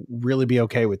Georgiou really be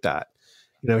okay with that?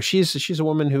 You know, she's a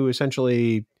woman who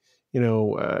essentially,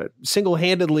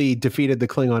 single-handedly defeated the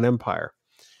Klingon Empire.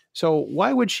 So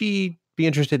why would she be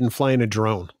interested in flying a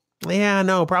drone? Yeah,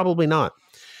 no, probably not.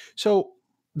 So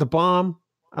the bomb.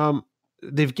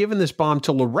 They've given this bomb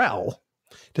to L'Rell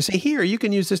to say, here, you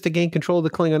can use this to gain control of the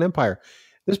Klingon Empire.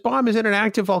 This bomb is in an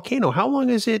active volcano. How long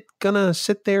is it going to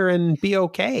sit there and be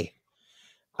okay?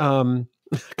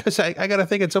 Because I got to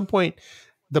think at some point,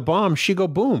 the bomb, she go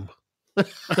boom.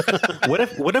 What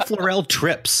if L'Rell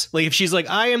trips? Like if she's like,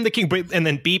 I am the king, and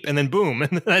then beep, and then boom,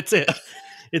 and that's it.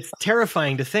 It's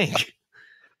terrifying to think.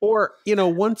 Or,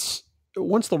 once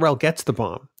L'Rell gets the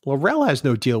bomb, L'Rell has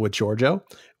no deal with Georgiou.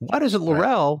 Why doesn't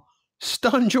L'Rell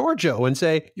stun Georgiou and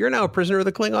say, you're now a prisoner of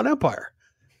the Klingon Empire?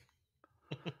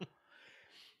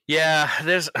 Yeah,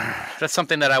 that's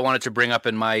something that I wanted to bring up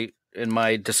in my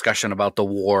discussion about the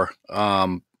war.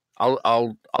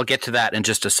 I'll get to that in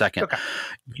just a second. Okay.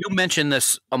 You mentioned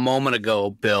this a moment ago,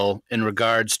 Bill, in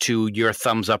regards to your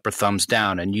thumbs up or thumbs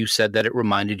down, and you said that it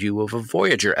reminded you of a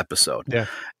Voyager episode. Yeah.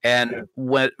 And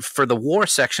for the war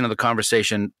section of the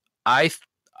conversation, I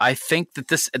think that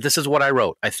this is what I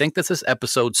wrote. I think that this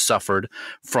episode suffered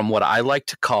from what I like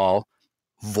to call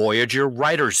Voyager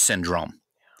writer's syndrome.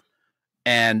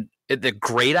 And the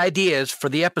great ideas for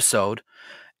the episode,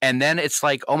 and then it's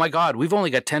like, oh my God, we've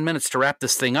only got 10 minutes to wrap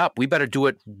this thing up. We better do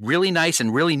it really nice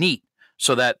and really neat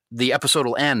so that the episode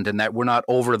will end and that we're not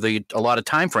over the allotted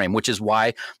time frame, which is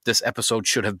why this episode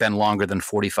should have been longer than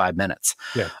 45 minutes.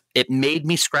 Yeah. It made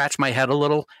me scratch my head a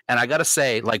little. And I got to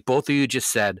say, like both of you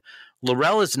just said,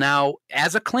 L'Rell is now,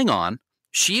 as a Klingon,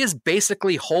 she is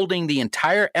basically holding the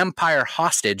entire Empire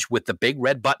hostage with the big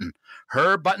red button.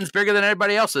 Her button's bigger than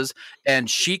everybody else's, and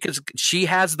she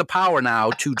has the power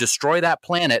now to destroy that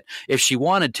planet if she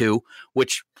wanted to,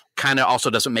 which kind of also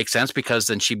doesn't make sense because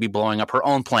then she'd be blowing up her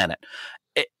own planet.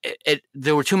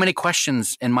 There were too many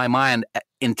questions in my mind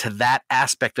into that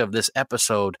aspect of this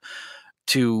episode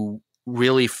to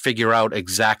really figure out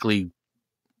exactly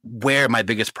where my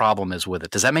biggest problem is with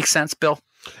it. Does that make sense, Bill?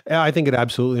 Yeah, I think it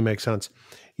absolutely makes sense.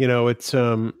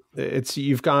 It's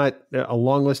you've got a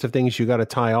long list of things you got to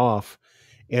tie off,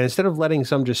 and instead of letting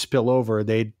some just spill over,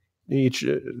 Akiva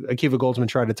Goldsman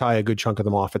tried to tie a good chunk of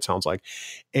them off. It sounds like,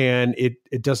 and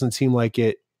it doesn't seem like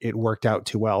it it worked out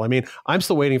too well. I mean, I'm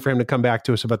still waiting for him to come back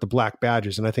to us about the black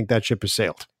badges, and I think that ship has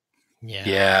sailed.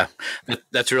 Yeah,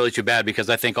 that's really too bad, because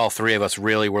I think all three of us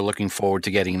really were looking forward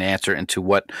to getting an answer into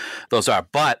what those are.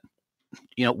 But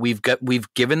we've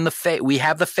given we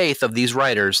have the faith of these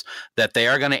writers that they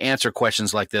are going to answer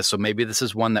questions like this. So maybe this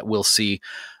is one that we'll see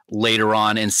later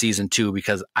on in season 2,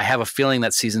 because I have a feeling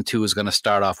that season 2 is going to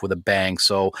start off with a bang.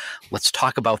 So let's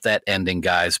talk about that ending,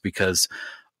 guys, because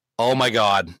oh my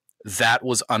God, that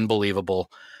was unbelievable.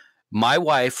 My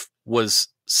wife was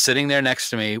sitting there next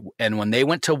to me, and when they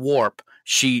went to warp,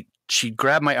 she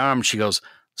grabbed my arm and she goes,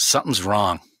 "Something's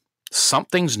wrong.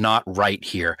 Something's not right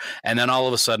here." And then all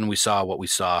of a sudden we saw what we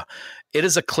saw. It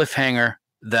is a cliffhanger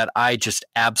that I just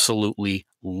absolutely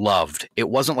loved. It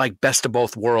wasn't like Best of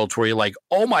Both Worlds where you're like,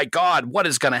 oh my God, what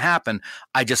is going to happen?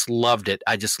 I just loved it.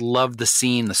 I just loved the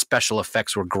scene. The special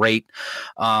effects were great.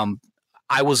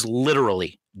 I was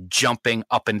literally jumping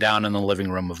up and down in the living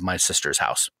room of my sister's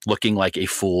house, looking like a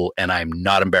fool, and I'm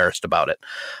not embarrassed about it.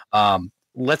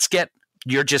 Let's get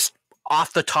your just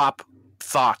off the top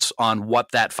thoughts on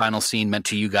what that final scene meant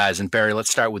to you guys. And Barry,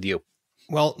 let's start with you.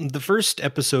 Well, the first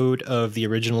episode of the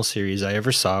original series I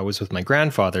ever saw was with my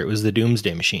grandfather. It was the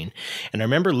Doomsday Machine. And I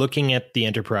remember looking at the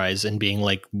Enterprise and being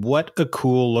like, what a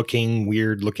cool looking,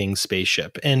 weird looking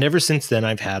spaceship. And ever since then,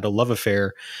 I've had a love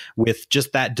affair with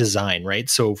just that design, right?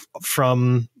 So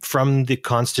from the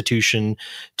Constitution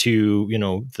to,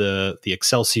 the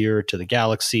Excelsior, to the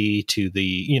Galaxy, to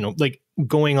the,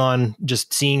 going on,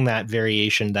 just seeing that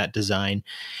variation, that design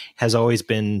has always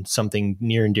been something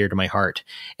near and dear to my heart.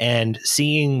 And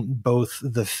seeing both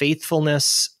the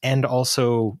faithfulness and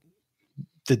also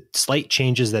the slight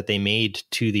changes that they made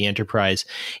to the Enterprise,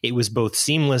 it was both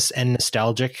seamless and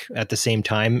nostalgic at the same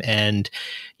time. And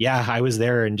yeah, I was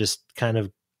there and just kind of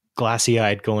glassy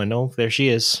eyed going, oh, there she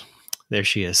is. There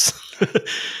she is.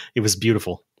 It was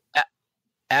beautiful.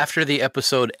 After the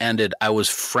episode ended, I was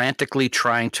frantically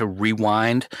trying to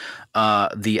rewind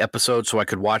the episode so I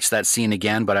could watch that scene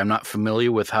again, but I'm not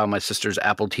familiar with how my sister's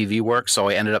Apple TV works, so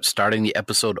I ended up starting the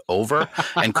episode over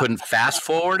and couldn't fast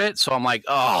forward it. So I'm like,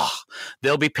 oh,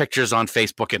 there'll be pictures on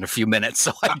Facebook in a few minutes.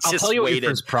 So I just tell you waited. What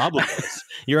your first problem is.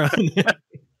 You're on.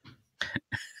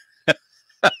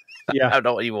 Yeah, I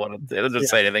don't even want to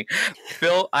say anything.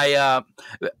 Phil,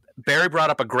 Barry brought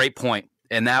up a great point,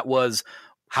 and that was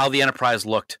how the Enterprise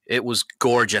looked. It was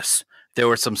gorgeous. There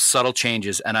were some subtle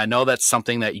changes, and I know that's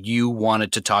something that you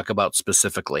wanted to talk about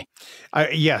specifically.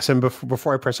 Yes, and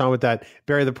before I press on with that,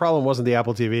 Barry, the problem wasn't the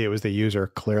Apple TV; it was the user.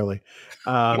 Clearly,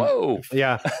 whoa,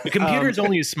 yeah, the computer is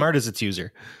only as smart as its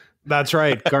user. That's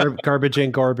right. Garbage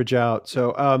in, garbage out.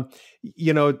 So,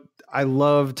 I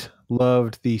loved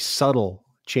the subtle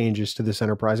changes to this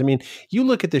Enterprise. I mean, you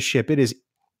look at this ship; it is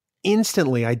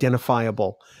instantly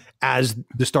identifiable as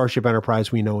the Starship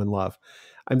Enterprise we know and love.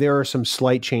 And there are some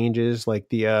slight changes, like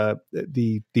the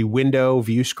window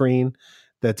view screen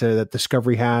that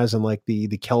Discovery has, and like the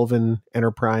Kelvin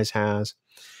Enterprise has.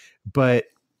 But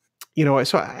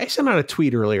so I sent out a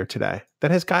tweet earlier today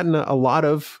that has gotten a lot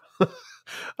of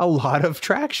a lot of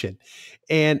traction,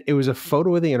 and it was a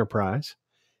photo of the Enterprise,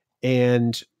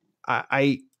 and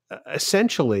I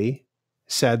essentially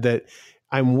said that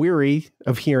I'm weary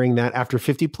of hearing that after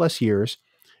 50 plus years,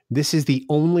 this is the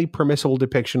only permissible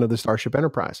depiction of the Starship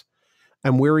Enterprise.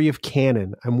 I'm weary of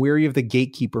canon. I'm weary of the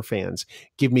gatekeeper fans.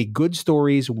 Give me good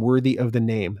stories worthy of the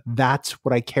name. That's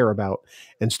what I care about.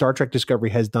 And Star Trek Discovery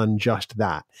has done just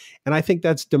that. And I think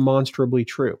that's demonstrably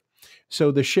true.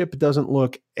 So the ship doesn't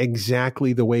look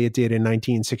exactly the way it did in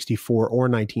 1964 or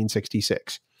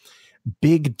 1966.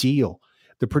 Big deal.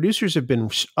 The producers have been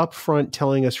upfront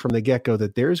telling us from the get-go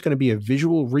that there's going to be a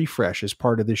visual refresh as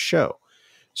part of this show.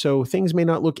 So things may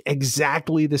not look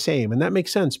exactly the same. And that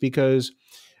makes sense, because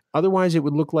otherwise it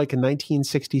would look like a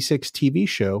 1966 TV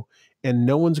show, and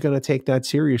no one's going to take that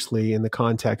seriously in the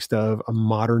context of a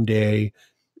modern day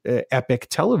epic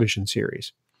television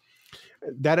series.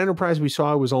 That Enterprise we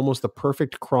saw was almost the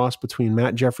perfect cross between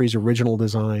Matt Jeffrey's original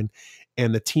design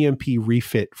and the TMP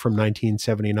refit from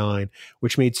 1979,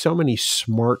 which made so many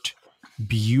smart,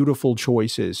 beautiful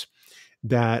choices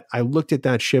that I looked at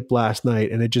that ship last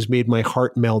night and it just made my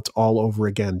heart melt all over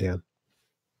again, Dan.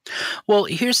 Well,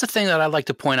 here's the thing that I'd like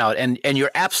to point out, and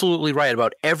you're absolutely right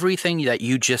about everything that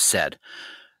you just said.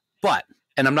 But,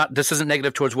 and this isn't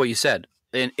negative towards what you said.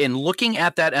 In looking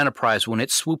at that Enterprise when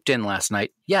it swooped in last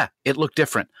night, yeah, it looked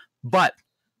different. But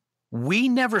we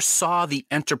never saw the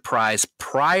Enterprise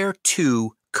prior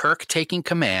to Kirk taking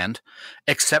command,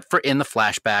 except for in the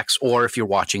flashbacks or if you're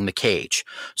watching The Cage.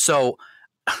 So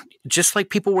just like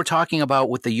people were talking about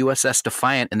with the USS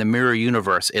Defiant in the Mirror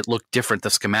Universe, it looked different. The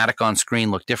schematic on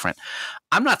screen looked different.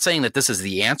 I'm not saying that this is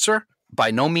the answer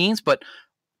by no means, but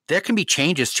there can be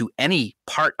changes to any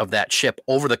part of that ship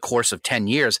over the course of 10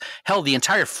 years. Hell, the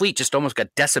entire fleet just almost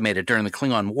got decimated during the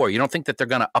Klingon War. You don't think that they're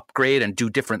going to upgrade and do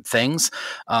different things?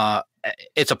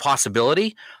 It's a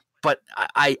possibility. But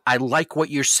I like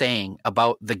what you're saying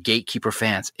about the gatekeeper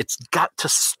fans. It's got to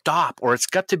stop, or it's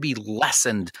got to be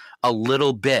lessened a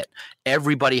little bit.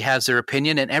 Everybody has their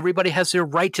opinion, and everybody has their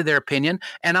right to their opinion.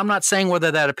 And I'm not saying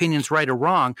whether that opinion's right or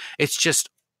wrong. It's just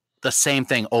the same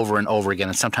thing over and over again,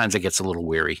 and sometimes it gets a little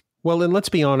weary. Well, and let's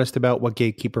be honest about what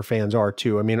gatekeeper fans are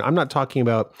too. I mean, I'm not talking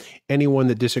about anyone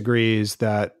that disagrees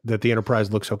that the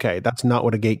Enterprise looks okay. That's not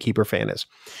what a gatekeeper fan is.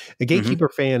 A gatekeeper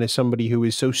fan is somebody who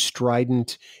is so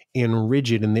strident and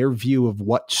rigid in their view of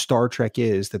what Star Trek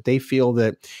is that they feel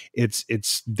that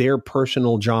it's their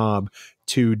personal job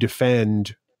to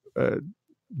defend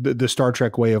the Star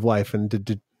Trek way of life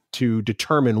and to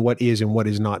determine what is and what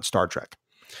is not Star Trek.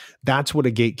 That's what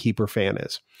a gatekeeper fan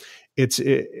is. It's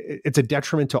a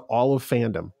detriment to all of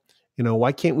fandom. You know,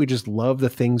 why can't we just love the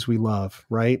things we love,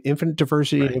 right? Infinite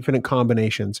diversity, right. Infinite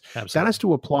combinations. Absolutely. That has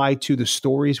to apply to the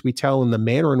stories we tell and the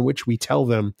manner in which we tell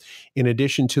them, in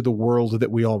addition to the world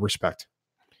that we all respect.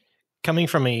 Coming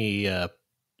from a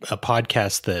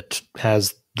podcast that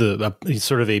has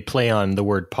sort of a play on the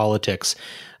word politics,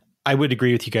 I would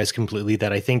agree with you guys completely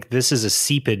that I think this is a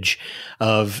seepage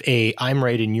of I'm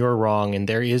right and you're wrong, and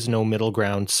there is no middle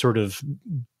ground sort of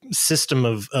system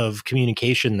of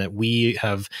communication that we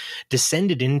have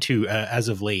descended into as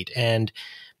of late. And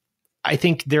I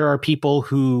think there are people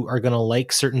who are going to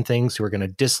like certain things, who are going to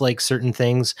dislike certain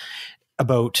things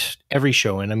about every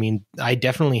show. And I mean, I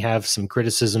definitely have some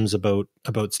criticisms about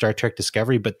Star Trek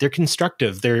Discovery, but they're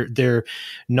constructive. They're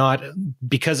not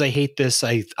because I hate this,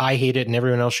 I hate it and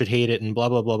everyone else should hate it and blah,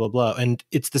 blah, blah, blah, blah. And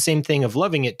it's the same thing of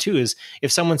loving it too, is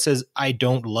if someone says, I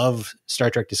don't love Star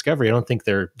Trek Discovery, I don't think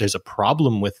there's a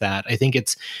problem with that. I think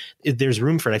there's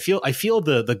room for it. I feel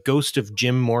the ghost of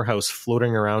Jim Morehouse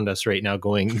floating around us right now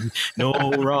going, no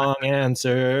wrong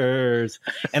answers.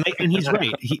 And he's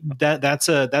right. That's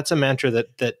a mantra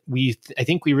that I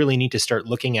think we really need to start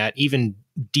looking at even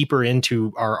deeper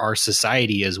into our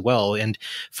society as well. And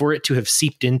for it to have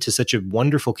seeped into such a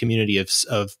wonderful community of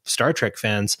Star Trek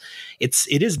fans, it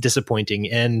is disappointing.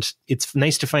 And it's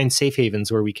nice to find safe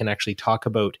havens where we can actually talk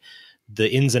about the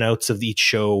ins and outs of each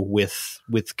show with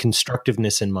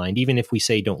constructiveness in mind, even if we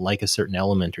say don't like a certain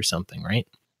element or something, right?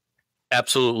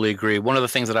 Absolutely agree. One of the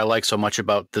things that I like so much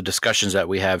about the discussions that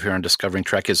we have here on Discovering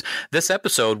Trek is this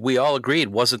episode, we all agreed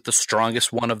wasn't the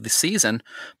strongest one of the season,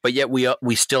 but yet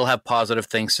we still have positive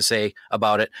things to say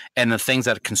about it. And the things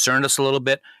that concerned us a little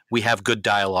bit, we have good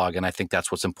dialogue, and I think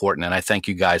that's what's important. And I thank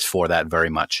you guys for that very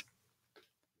much.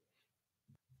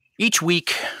 Each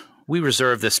week, we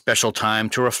reserve this special time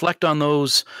to reflect on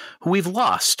those who we've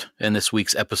lost in this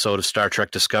week's episode of Star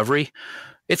Trek Discovery.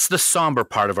 It's the somber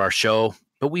part of our show,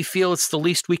 but we feel it's the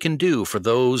least we can do for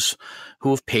those who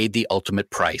have paid the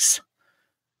ultimate price.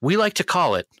 We like to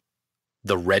call it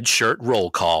the Red Shirt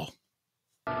Roll Call.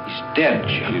 He's dead,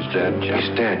 Jim. He's dead, Jim. He's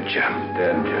dead, Jim.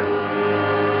 Dead, Jim.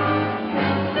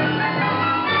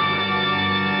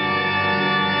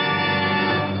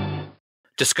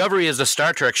 Discovery is a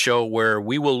Star Trek show where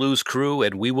we will lose crew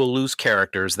and we will lose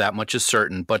characters. That much is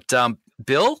certain. But,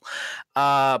 Bill,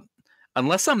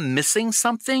 unless I'm missing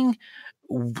something,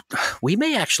 we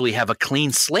may actually have a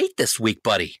clean slate this week,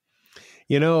 buddy.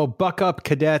 You know, buck up,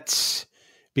 cadets,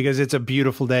 because it's a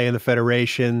beautiful day in the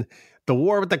Federation. The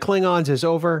war with the Klingons is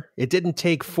over. It didn't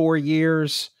take 4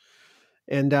 years.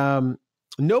 And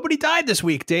nobody died this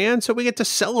week, Dan, so we get to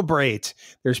celebrate.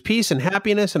 There's peace and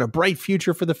happiness and a bright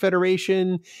future for the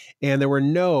Federation. And there were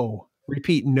no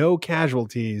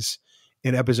casualties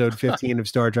in episode 15 of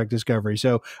Star Trek Discovery.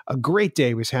 So a great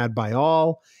day was had by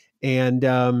all.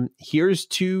 And here's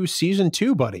to season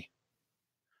 2, buddy.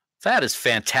 That is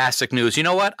fantastic news. You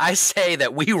know what? I say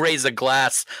that we raise a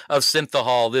glass of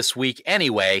synthahol this week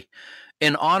anyway,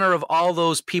 in honor of all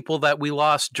those people that we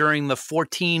lost during the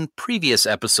 14 previous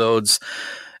episodes,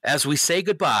 as we say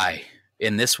goodbye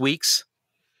in this week's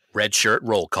Red Shirt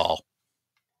Roll Call.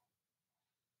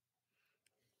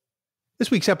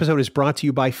 This week's episode is brought to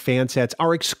you by Fansets,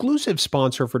 our exclusive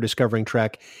sponsor for Discovering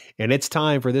Trek, and it's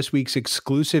time for this week's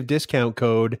exclusive discount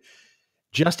code.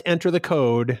 Just enter the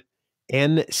code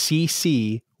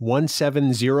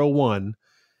NCC1701.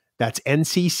 That's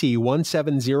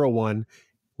NCC1701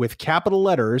 with capital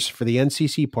letters for the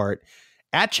NCC part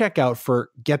at checkout for,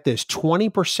 get this,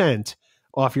 20%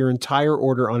 off your entire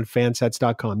order on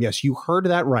fansets.com. Yes, you heard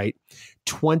that right.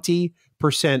 20%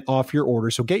 25% off your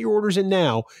order. So get your orders in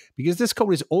now, because this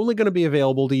code is only going to be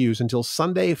available to use until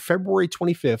Sunday, February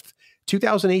 25th,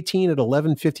 2018 at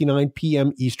 11:59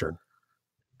 p.m. Eastern.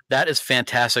 That is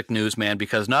fantastic news, man,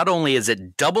 because not only is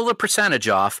it double the percentage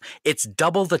off, it's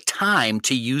double the time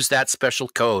to use that special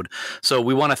code. So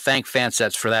we want to thank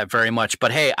Fansets for that very much.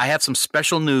 But hey, I have some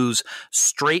special news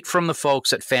straight from the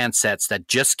folks at Fansets that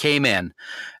just came in.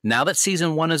 Now that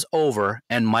season 1 is over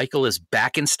and Michael is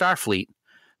back in Starfleet,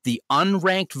 the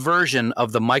unranked version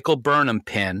of the Michael Burnham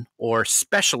pin, or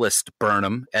Specialist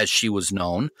Burnham as she was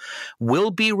known,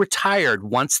 will be retired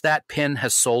once that pin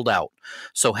has sold out.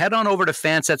 So head on over to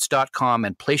fansets.com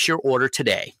and place your order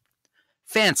today.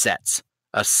 Fansets,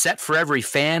 a set for every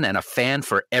fan and a fan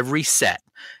for every set.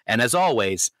 And as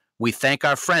always, we thank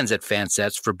our friends at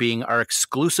Fansets for being our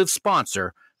exclusive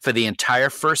sponsor for the entire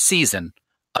first season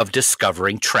of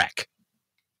Discovering Trek.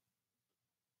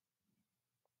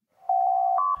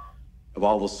 Of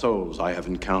all the souls I have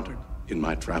encountered in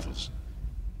my travels,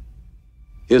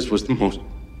 his was the most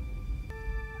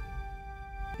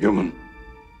human.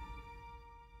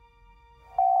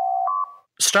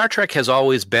 Star Trek has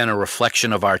always been a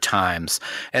reflection of our times,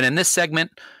 and in this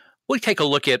segment, we take a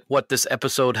look at what this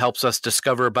episode helps us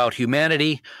discover about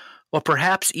humanity, or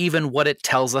perhaps even what it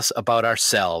tells us about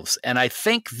ourselves. And I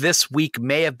think this week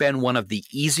may have been one of the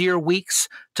easier weeks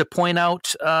to point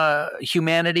out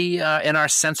humanity in our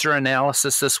sensor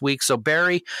analysis this week. So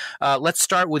Barry, let's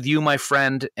start with you, my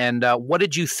friend. And what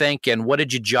did you think, and what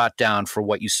did you jot down for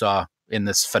what you saw in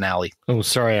this finale? Oh,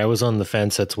 sorry. I was on the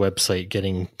Fansets website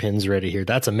getting pins ready here.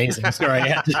 That's amazing. Sorry. I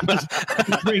had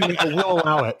to We'll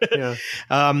allow it. Yeah.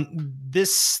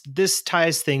 This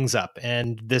ties things up,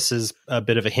 and this is a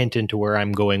bit of a hint into where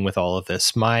I'm going with all of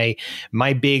this. My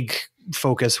big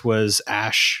focus was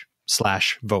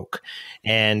Ash/Voke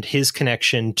and his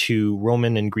connection to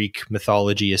Roman and Greek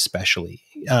mythology, especially.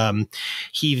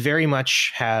 He very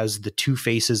much has the two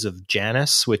faces of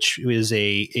Janus, which is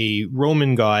a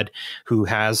Roman god who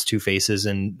has two faces.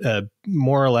 And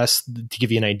more or less, to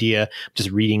give you an idea, just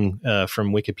reading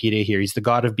from Wikipedia here, he's the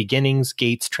god of beginnings,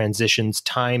 gates, transitions,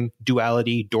 time,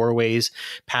 duality, doorways,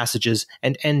 passages,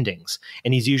 and endings.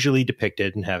 And he's usually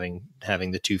depicted in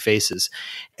having the two faces.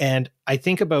 And I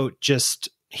think about just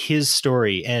his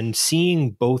story and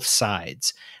seeing both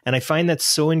sides. And I find that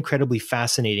so incredibly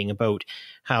fascinating about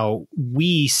how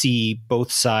we see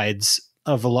both sides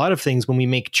of a lot of things when we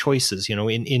make choices, you know,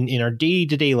 in our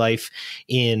day-to-day life,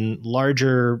 in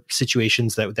larger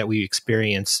situations that we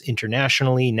experience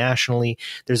internationally, nationally.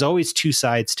 There's always two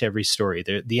sides to every story.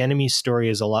 The enemy's story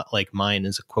is a lot like mine,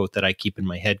 is a quote that I keep in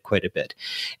my head quite a bit.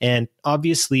 And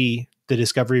obviously, the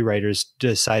Discovery writers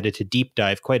decided to deep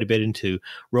dive quite a bit into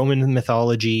Roman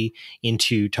mythology,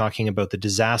 into talking about the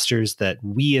disasters that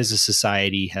we as a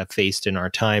society have faced in our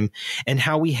time and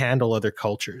how we handle other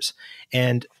cultures.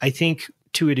 And I think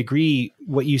to a degree,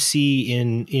 what you see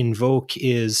in Voke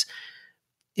is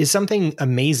something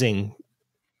amazing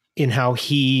in how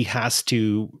he has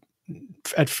to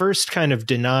at first kind of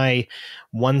deny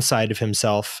one side of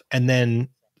himself and then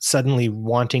suddenly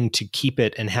wanting to keep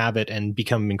it and have it and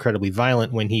become incredibly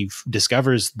violent when he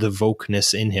discovers the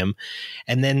Vokeness in him.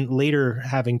 And then later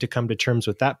having to come to terms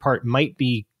with that part might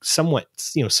be somewhat,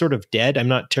 sort of dead. I'm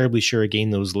not terribly sure,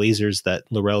 again, those lasers that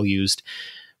L'Rell used,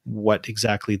 what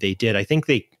exactly they did. I think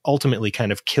they ultimately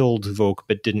kind of killed Voke,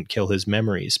 but didn't kill his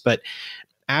memories. But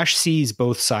Ash sees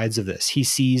both sides of this. He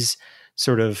sees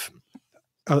sort of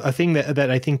a thing that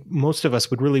I think most of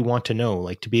us would really want to know,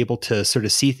 like to be able to sort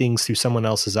of see things through someone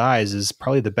else's eyes is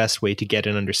probably the best way to get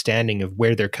an understanding of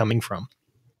where they're coming from.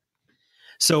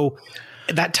 So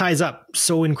that ties up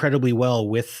so incredibly well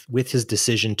with his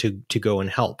decision to go and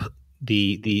help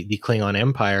the Klingon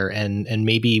Empire. And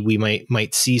maybe we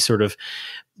might see sort of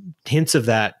hints of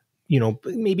that,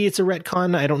 maybe it's a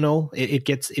retcon. I don't know. I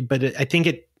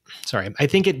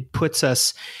think it puts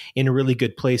us in a really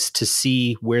good place to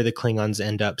see where the Klingons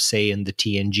end up, say, in the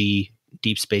TNG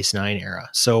Deep Space Nine era.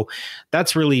 So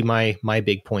that's really my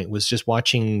big point, was just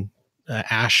watching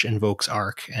Ash and Voke's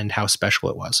arc and how special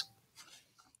it was.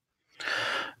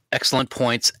 Excellent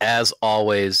points, as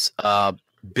always.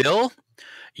 Bill,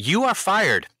 you are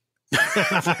fired.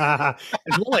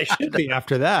 Well, I should be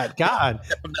after that. God.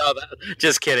 No,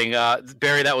 just kidding.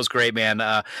 Barry, that was great,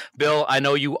 man. Bill, I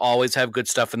know you always have good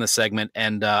stuff in the segment,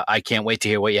 and I can't wait to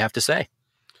hear what you have to say.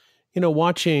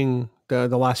 Watching the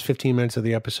last 15 minutes of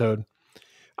the episode,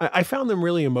 I found them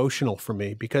really emotional for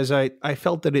me because I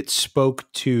felt that it spoke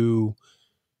to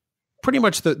pretty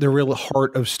much the real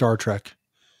heart of Star Trek,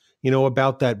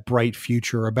 about that bright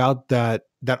future, about that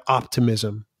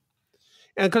optimism.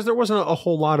 And because there wasn't a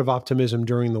whole lot of optimism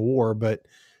during the war, but,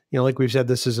 Like we've said,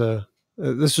 this was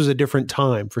a different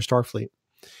time for Starfleet.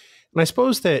 And I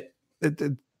suppose that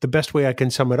the best way I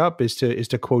can sum it up is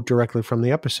to quote directly from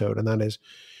the episode, and that is,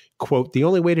 quote, "The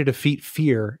only way to defeat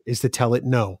fear is to tell it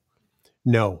no.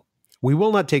 No, we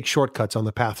will not take shortcuts on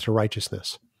the path to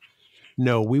righteousness.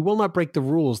 No, we will not break the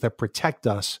rules that protect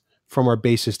us from our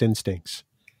basest instincts.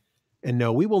 And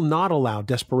no, we will not allow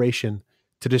desperation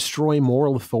to destroy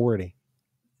moral authority."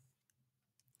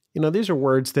 These are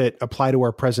words that apply to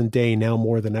our present day now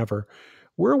more than ever.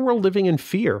 We're a world living in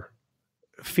fear.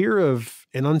 Fear of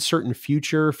an uncertain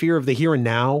future, fear of the here and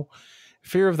now,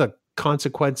 fear of the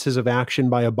consequences of action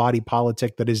by a body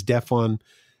politic that is deaf on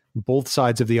both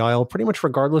sides of the aisle, pretty much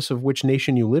regardless of which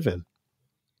nation you live in.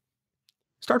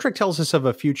 Star Trek tells us of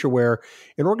a future where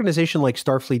an organization like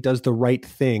Starfleet does the right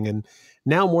thing, and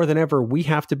now more than ever, we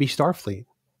have to be Starfleet.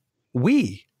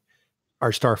 We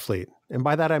are Starfleet, and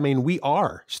by that I mean we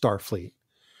are Starfleet.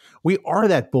 We are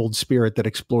that bold spirit that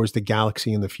explores the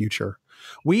galaxy in the future.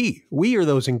 We are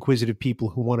those inquisitive people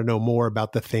who want to know more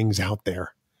about the things out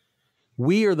there.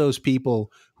 We are those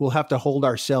people who will have to hold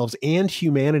ourselves and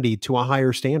humanity to a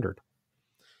higher standard.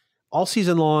 All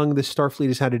season long, the Starfleet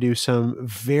has had to do some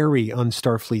very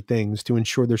un-Starfleet things to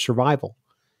ensure their survival.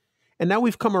 And now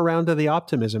we've come around to the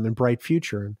optimism and bright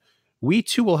future. And we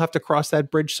too will have to cross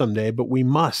that bridge someday, but we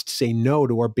must say no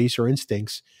to our baser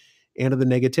instincts and to the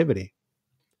negativity.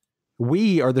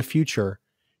 We are the future,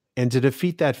 and to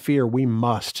defeat that fear, we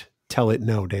must tell it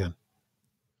no, Dan.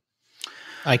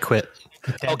 I quit.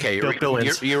 Okay, you're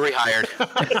rehired.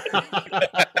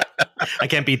 I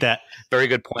can't beat that. Very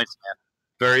good points, man.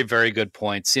 Very, very good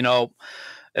points.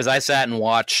 As I sat and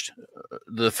watched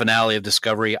the finale of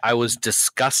Discovery, I was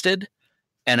disgusted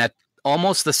and at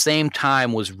almost the same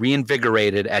time was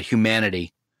reinvigorated at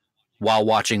humanity while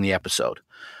watching the episode.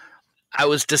 I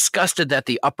was disgusted that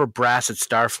the upper brass at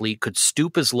Starfleet could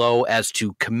stoop as low as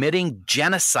to committing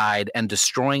genocide and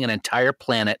destroying an entire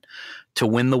planet to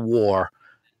win the war,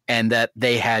 and that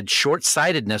they had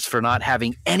short-sightedness for not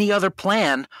having any other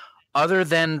plan other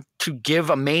than to give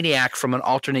a maniac from an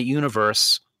alternate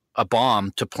universe a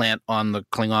bomb to plant on the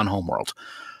Klingon homeworld.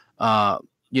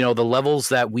 The levels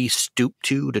that we stoop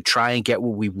to try and get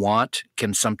what we want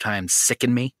can sometimes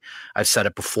sicken me. I've said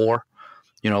it before.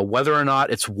 Whether or not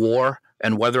it's war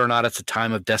and whether or not it's a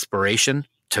time of desperation,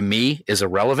 to me, is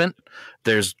irrelevant.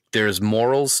 There's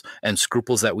morals and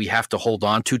scruples that we have to hold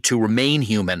on to remain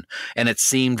human. And it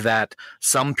seemed that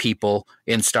some people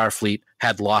in Starfleet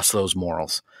had lost those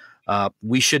morals.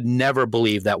 We should never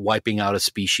believe that wiping out a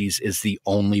species is the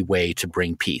only way to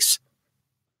bring peace.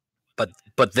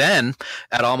 But then,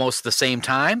 at almost the same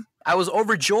time, I was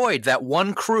overjoyed that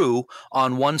one crew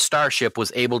on one starship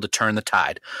was able to turn the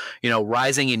tide,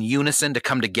 rising in unison to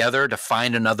come together to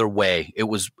find another way. It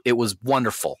was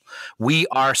wonderful. We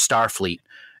are Starfleet,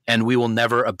 and we will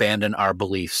never abandon our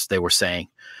beliefs, they were saying.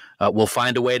 We'll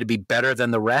find a way to be better than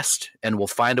the rest, and we'll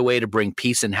find a way to bring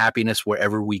peace and happiness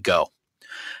wherever we go.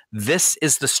 This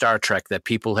is the Star Trek that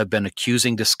people have been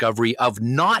accusing Discovery of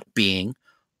not being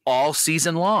all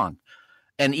season long.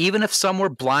 And even if some were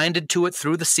blinded to it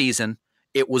through the season,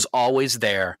 it was always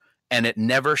there, and it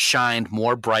never shined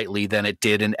more brightly than it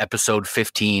did in episode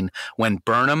 15, when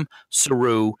Burnham,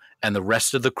 Saru, and the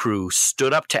rest of the crew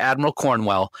stood up to Admiral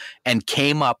Cornwell and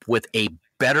came up with a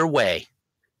better way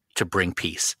to bring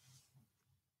peace.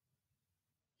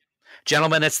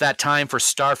 Gentlemen, it's that time for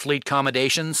Starfleet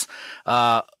commendations.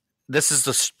 This is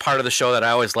the part of the show that I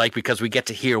always like because we get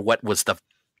to hear what was the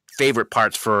favorite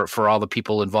parts for all the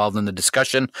people involved in the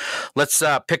discussion. Let's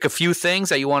pick a few things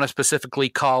that you want to specifically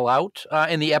call out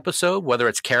in the episode, whether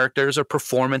it's characters or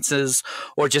performances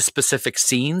or just specific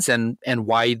scenes, and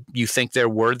why you think they're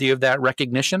worthy of that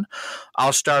recognition.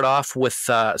 I'll start off with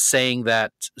saying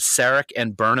that Sarek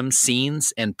and Burnham's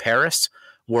scenes in Paris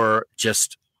were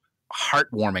just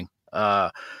heartwarming.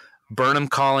 Burnham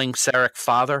calling Sarek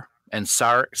father and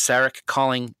Sarek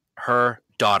calling her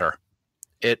daughter.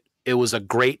 It was a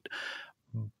great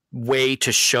way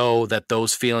to show that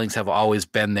those feelings have always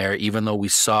been there, even though we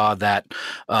saw that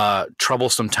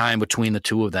troublesome time between the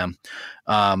two of them.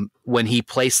 When he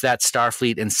placed that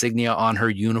Starfleet insignia on her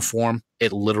uniform,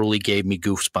 it literally gave me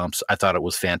goosebumps. I thought it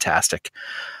was fantastic.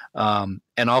 And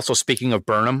also, speaking of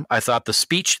Burnham, I thought the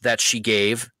speech that she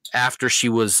gave after she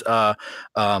was her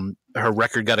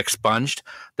record got expunged,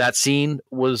 that scene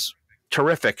was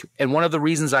terrific. And one of the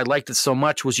reasons I liked it so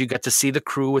much was you got to see the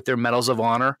crew with their medals of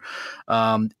honor.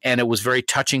 And it was very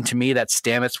touching to me that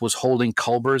Stamets was holding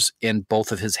Culber's in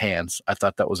both of his hands. I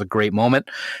thought that was a great moment.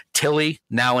 Tilly,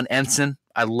 now an ensign,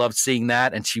 I loved seeing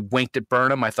that. And she winked at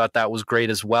Burnham. I thought that was great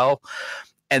as well.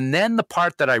 And then the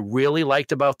part that I really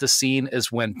liked about the scene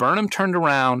is when Burnham turned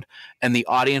around and the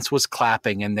audience was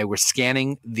clapping and they were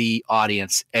scanning the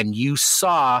audience, and you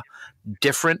saw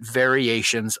different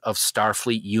variations of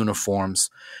Starfleet uniforms,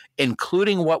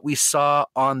 including what we saw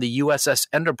on the USS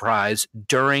Enterprise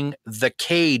during the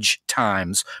Cage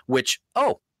times, which,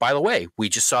 oh, by the way, we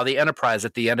just saw the Enterprise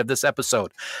at the end of this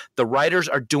episode. The writers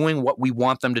are doing what we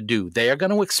want them to do. They are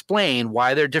going to explain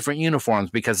why they're different uniforms,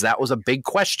 because that was a big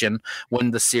question when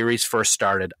the series first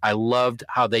started. I loved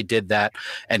how they did that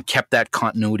and kept that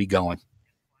continuity going.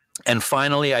 And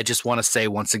finally, I just want to say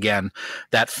once again,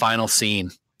 that final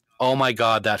scene. Oh my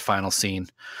God, that final scene.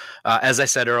 As I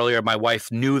said earlier, my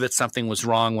wife knew that something was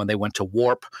wrong when they went to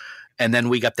warp. And then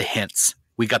we got the hints.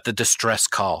 We got the distress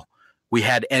call. We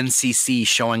had NCC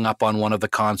showing up on one of the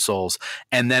consoles,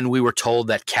 and then we were told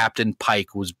that Captain Pike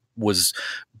was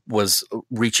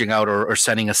reaching out or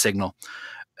sending a signal.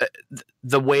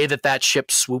 The way that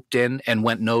ship swooped in and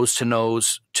went nose to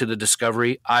nose to the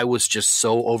Discovery, I was just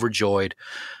so overjoyed.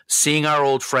 Seeing our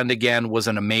old friend again was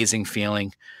an amazing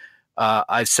feeling.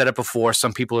 I've said it before,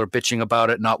 some people are bitching about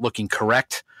it not looking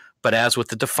correct, but as with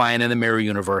the Defiant and the Mirror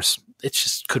Universe, it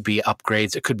just could be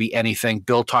upgrades. It could be anything.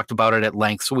 Bill talked about it at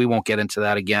length, so we won't get into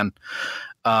that again.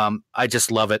 I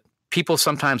just love it. People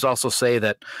sometimes also say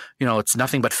that, it's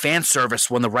nothing but fan service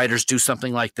when the writers do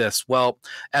something like this. Well,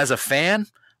 as a fan,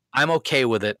 I'm okay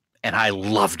with it, and I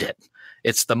loved it.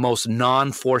 It's the most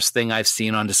non-forced thing I've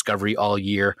seen on Discovery all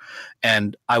year,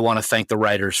 and I want to thank the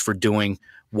writers for doing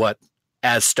what,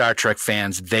 as Star Trek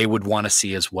fans, they would want to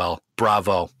see as well.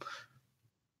 Bravo.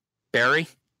 Barry,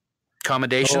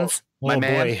 commendations? My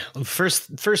man. Boy.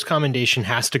 First commendation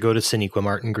has to go to Sonequa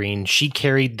Martin Green. She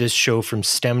carried this show from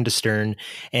stem to stern,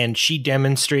 and she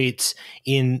demonstrates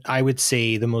in, I would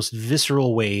say, the most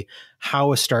visceral way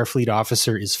how a Starfleet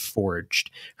officer is forged.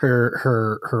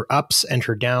 Her ups and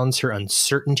her downs, her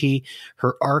uncertainty,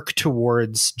 her arc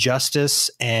towards justice,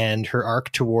 and her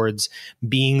arc towards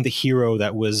being the hero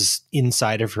that was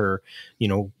inside of her,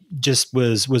 just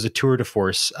was a tour de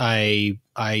force. I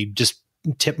just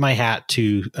tip my hat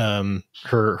to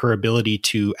her ability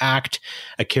to act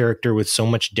a character with so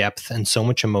much depth and so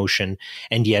much emotion,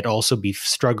 and yet also be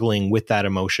struggling with that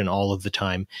emotion all of the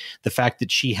time. The fact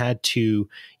that she had to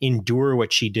endure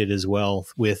what she did as well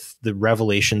with the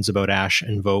revelations about Ash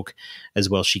and Voke as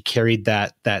well. She carried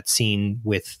that scene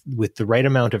with the right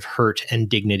amount of hurt and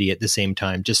dignity at the same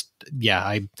time. Just,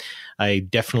 yeah, I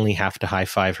definitely have to high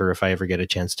five her if I ever get a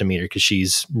chance to meet her, because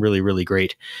she's really, really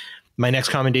great. My next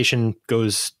commendation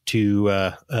goes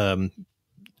to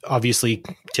obviously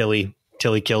Tilly.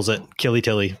 Tilly kills it.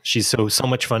 Tilly. She's so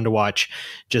much fun to watch.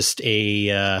 Just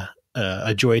a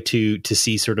joy to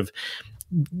see sort of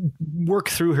work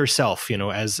through herself,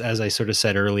 as I sort of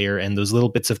said earlier, and those little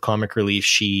bits of comic relief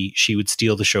she would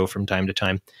steal the show from time to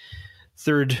time.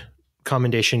 Third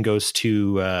commendation goes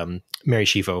to Mary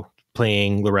Shifo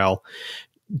playing Laurel.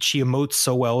 She emotes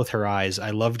so well with her eyes.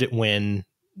 I loved it when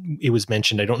it was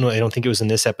mentioned. I don't think it was in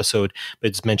this episode, but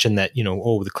it's mentioned that, the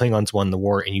Klingons won the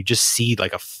war, and you just see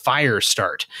like a fire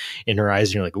start in her eyes,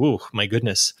 and you're like, "Ooh, my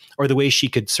goodness." Or the way she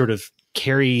could sort of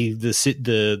carry the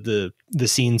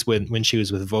scenes when she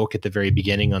was with Voke at the very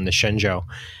beginning on the Shenzhou.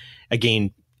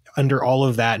 Again, under all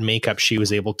of that makeup, she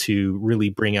was able to really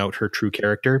bring out her true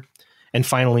character. And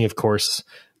finally, of course,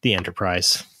 the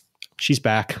Enterprise. She's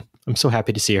back. I'm so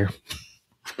happy to see her.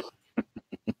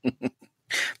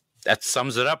 That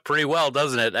sums it up pretty well,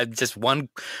 doesn't it? Just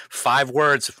 5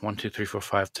 words. 1, 2, 3, 4,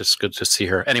 5. Just good to see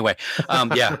her. Anyway,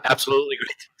 yeah, absolutely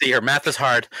great to see her. Math is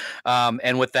hard.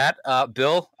 And with that,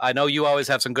 Bill, I know you always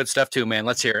have some good stuff too, man.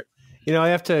 Let's hear it. I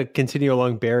have to continue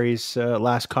along Barry's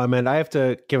last comment. I have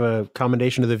to give a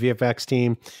commendation to the VFX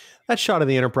team. That shot of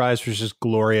the Enterprise was just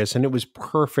glorious, and it was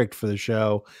perfect for the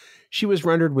show. She was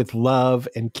rendered with love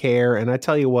and care, and I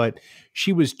tell you what,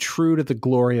 she was true to the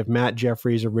glory of Matt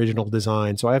Jeffries' original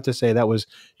design. So I have to say that was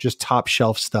just top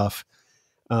shelf stuff.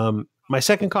 My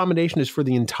second commendation is for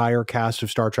the entire cast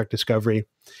of Star Trek Discovery.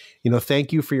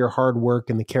 Thank you for your hard work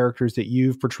and the characters that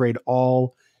you've portrayed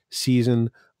all season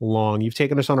long. You've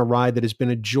taken us on a ride that has been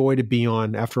a joy to be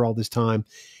on after all this time,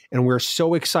 and we're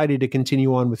so excited to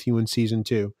continue on with you in season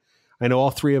 2. I know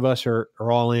all 3 of us are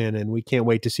all in, and we can't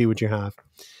wait to see what you have.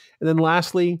 And then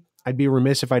lastly, I'd be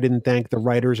remiss if I didn't thank the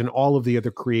writers and all of the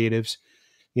other creatives,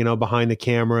 behind the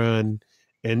camera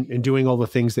and doing all the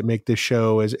things that make this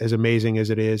show as amazing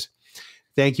as it is.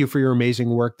 Thank you for your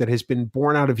amazing work that has been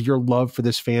born out of your love for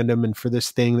this fandom and for this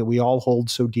thing that we all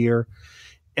hold so dear.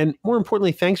 And more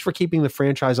importantly, thanks for keeping the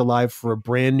franchise alive for a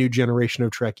brand new generation of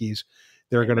Trekkies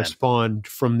that are going to spawn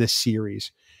from this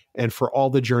series, and for all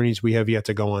the journeys we have yet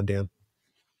to go on, Dan.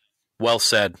 Well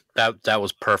said. That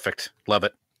was perfect. Love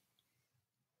it.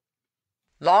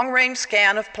 Long-range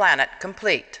scan of planet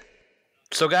complete.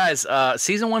 So, guys,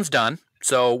 season 1's done.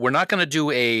 So we're not going to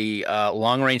do a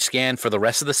long-range scan for the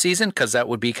rest of the season because that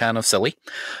would be kind of silly.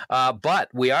 But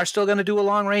we are still going to do a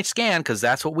long-range scan because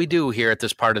that's what we do here at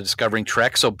this part of Discovering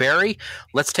Trek. So, Barry,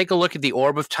 let's take a look at the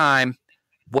Orb of Time.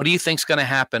 What do you think's going to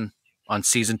happen on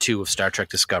season 2 of Star Trek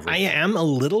Discovery? I am a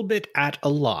little bit at a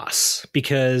loss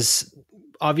because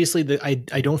obviously I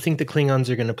don't think the Klingons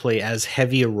are going to play as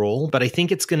heavy a role, but I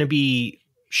think it's going to be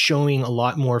showing a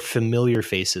lot more familiar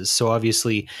faces. So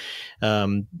obviously,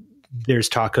 there's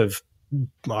talk of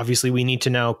obviously we need to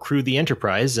now crew the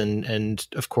Enterprise, and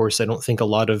of course I don't think a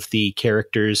lot of the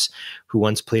characters who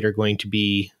once played are going to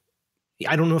be.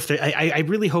 I don't know if I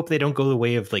really hope they don't go the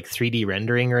way of like 3D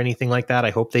rendering or anything like that. I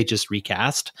hope they just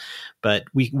recast, but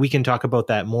we can talk about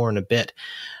that more in a bit.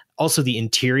 Also, the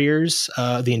interior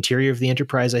of the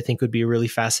Enterprise I think would be really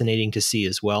fascinating to see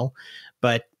as well.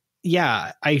 But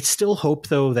yeah, I still hope,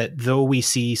 though, that though we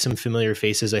see some familiar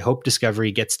faces, I hope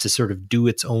Discovery gets to sort of do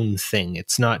its own thing.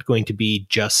 It's not going to be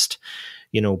just,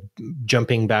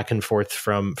 jumping back and forth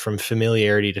from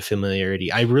familiarity to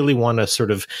familiarity. I really want to sort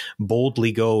of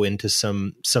boldly go into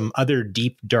some other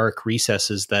deep, dark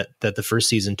recesses that the first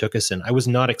season took us in. I was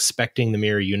not expecting the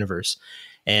Mirror Universe.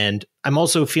 And I'm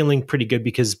also feeling pretty good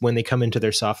because when they come into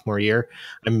their sophomore year,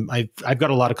 I've got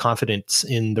a lot of confidence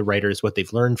in the writers, what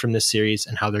they've learned from this series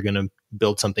and how they're going to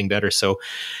build something better. So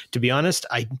to be honest,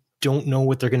 I don't know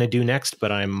what they're going to do next,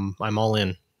 but I'm all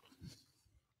in.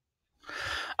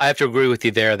 I have to agree with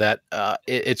you there that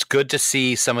it's good to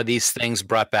see some of these things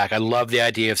brought back. I love the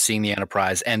idea of seeing the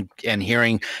Enterprise and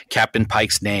hearing Captain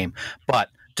Pike's name, but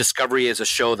Discovery is a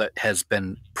show that has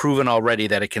been proven already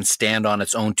that it can stand on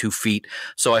its own 2 feet.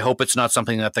 So I hope it's not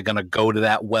something that they're going to go to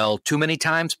that well too many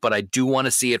times, but I do want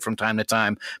to see it from time to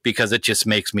time because it just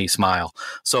makes me smile.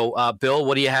 So, Bill,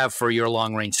 what do you have for your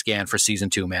long-range scan for season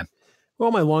 2, man?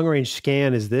 Well, my long-range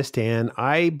scan is this, Dan.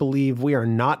 I believe we are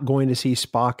not going to see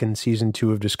Spock in season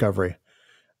 2 of Discovery.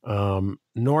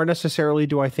 Nor necessarily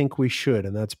do I think we should,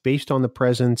 and that's based on the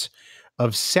presence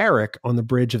of Sarek on the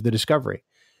bridge of the Discovery.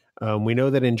 We know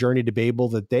that in Journey to Babel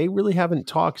that they really haven't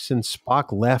talked since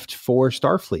Spock left for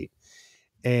Starfleet.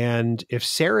 And if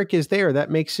Sarek is there,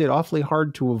 that makes it awfully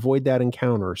hard to avoid that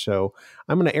encounter. So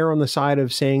I'm going to err on the side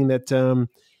of saying that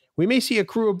we may see a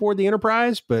crew aboard the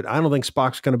Enterprise, but I don't think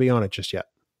Spock's going to be on it just yet.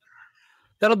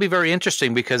 That'll be very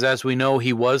interesting because, as we know,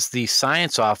 he was the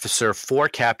science officer for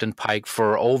Captain Pike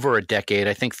for over a decade,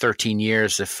 I think 13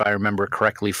 years, if I remember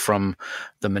correctly, from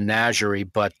the menagerie.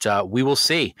 But we will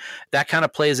see. That kind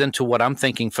of plays into what I'm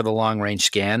thinking for the long-range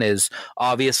scan is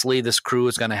obviously this crew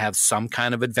is going to have some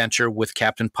kind of adventure with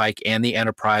Captain Pike and the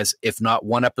Enterprise, if not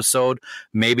one episode,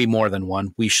 maybe more than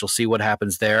one. We shall see what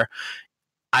happens there.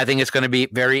 I think it's going to be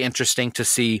very interesting to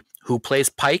see who plays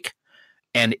Pike,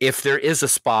 and if there is a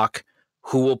Spock,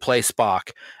 who will play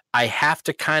Spock. I have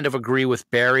to kind of agree with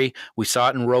Barry. We saw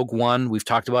it in Rogue One. We've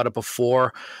talked about it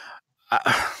before.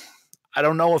 I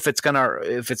don't know if it's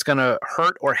gonna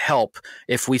hurt or help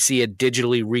if we see a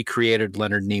digitally recreated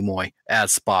Leonard Nimoy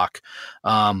as Spock.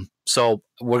 So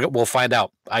we'll find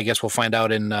out. I guess we'll find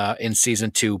out in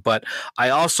season 2. But I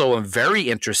also am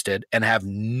very interested and have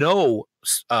no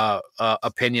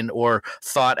opinion or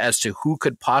thought as to who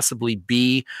could possibly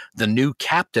be the new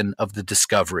captain of the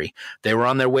Discovery. They were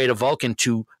on their way to Vulcan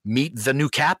to meet the new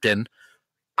captain.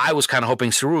 I was kind of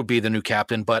hoping Saru would be the new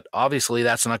captain, but obviously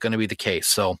that's not going to be the case.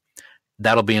 So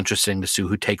that'll be interesting to see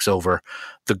who takes over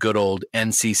the good old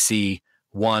NCC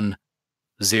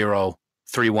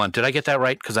 1031. Did I get that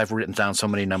right? Because I've written down so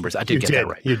many numbers. I did get that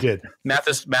right. You did. Math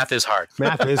is hard.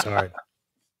 Math is hard.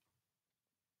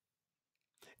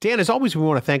 Dan, as always, we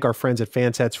want to thank our friends at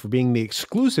Fansets for being the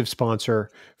exclusive sponsor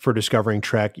for Discovering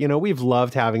Trek. We've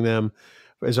loved having them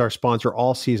as our sponsor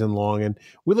all season long, and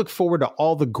we look forward to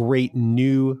all the great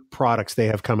new products they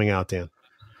have coming out, Dan.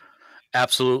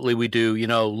 Absolutely, we do.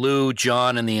 Lou,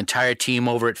 John, and the entire team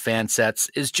over at Fansets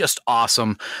is just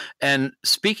awesome. And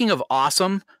speaking of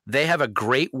awesome, they have a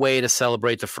great way to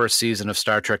celebrate the first season of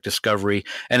Star Trek Discovery,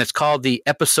 and it's called the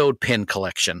Episode Pin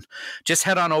Collection. Just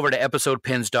head on over to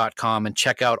episodepins.com and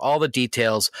check out all the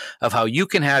details of how you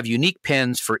can have unique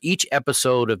pins for each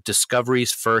episode of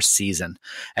Discovery's first season.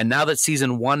 And now that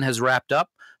season 1 has wrapped up,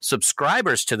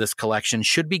 subscribers to this collection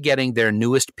should be getting their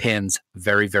newest pins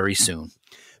very, very soon.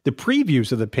 The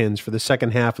previews of the pins for the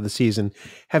second half of the season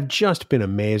have just been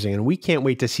amazing, and we can't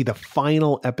wait to see the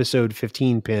final episode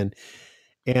 15 pin.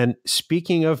 And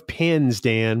speaking of pins,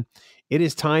 Dan, it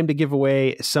is time to give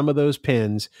away some of those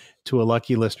pins to a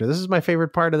lucky listener. This is my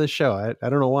favorite part of the show. I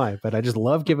don't know why, but I just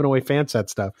love giving away Fanset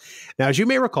stuff. Now, as you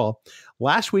may recall,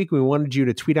 last week we wanted you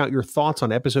to tweet out your thoughts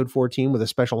on episode 14 with a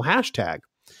special hashtag.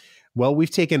 Well, we've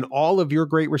taken all of your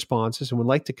great responses and would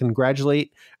like to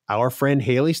congratulate our friend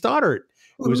Haley Stoddart,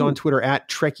 who is on Twitter at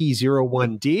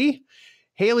Trekkie01D.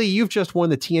 Haley, you've just won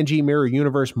the TNG Mirror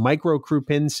Universe Micro Crew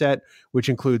pin set, which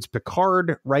includes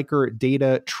Picard, Riker,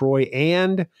 Data, Troy,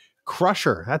 and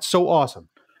Crusher. That's so awesome.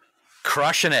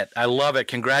 Crushing it. I love it.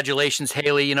 Congratulations,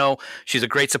 Haley. You know, she's a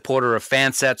great supporter of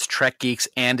Fansets, Trek Geeks,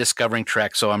 and Discovering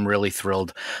Trek, so I'm really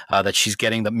thrilled that she's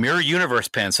getting the Mirror Universe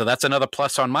pin, so that's another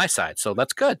plus on my side, so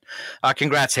that's good.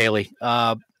 Congrats, Haley.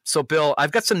 So, Bill,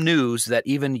 I've got some news that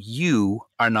even you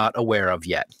are not aware of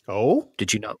yet. Oh?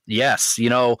 Did you know? Yes. You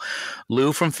know,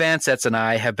 Lou from Fansets and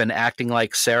I have been acting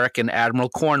like Sarek and Admiral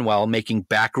Cornwell, making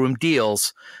backroom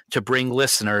deals to bring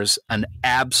listeners an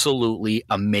absolutely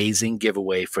amazing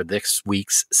giveaway for this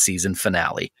week's season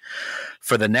finale.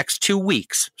 For the next 2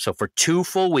 weeks, so for 2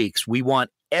 full weeks, we want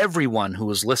everyone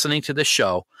who is listening to the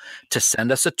show to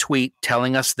send us a tweet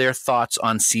telling us their thoughts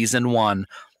on season 1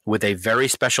 with a very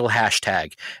special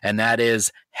hashtag, and that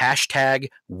is hashtag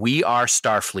We Are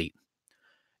Starfleet.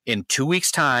 In 2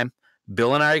 weeks' time,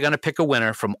 Bill and I are going to pick a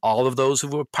winner from all of those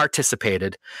who have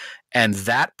participated, and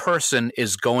that person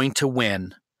is going to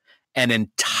win an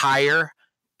entire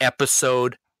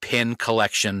episode pin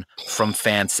collection from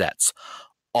Fansets.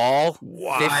 All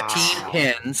 15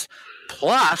 pins,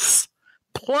 plus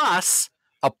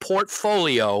a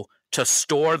portfolio to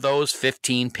store those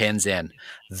 15 pins in.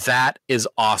 That is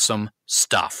awesome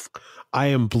stuff. I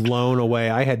am blown away.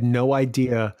 I had no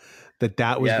idea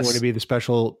that was going to be the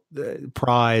special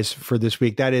prize for this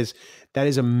week. That is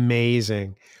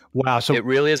amazing. Wow. So it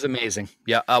really is amazing.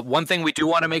 Yeah. One thing we do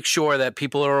want to make sure that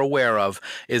people are aware of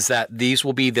is that these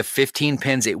will be the 15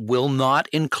 pins. It will not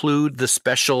include the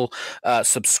special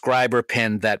subscriber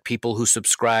pin that people who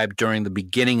subscribed during the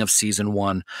beginning of season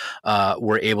 1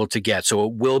 were able to get. So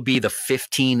it will be the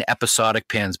 15 episodic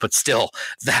pins, but still,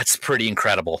 that's pretty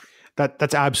incredible.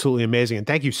 That's absolutely amazing. And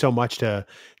thank you so much to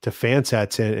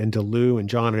Fansets and to Lou and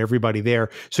John and everybody there.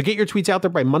 So get your tweets out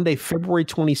there by Monday, February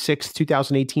 26th,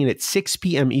 2018 at 6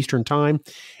 p.m. Eastern time.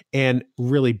 And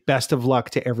really best of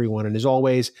luck to everyone. And as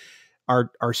always,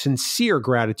 our sincere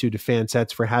gratitude to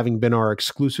Fansets for having been our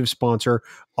exclusive sponsor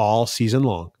all season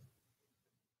long.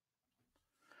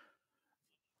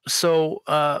 So,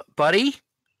 buddy,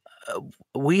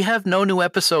 we have no new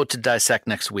episode to dissect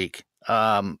next week.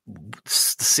 The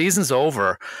season's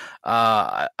over.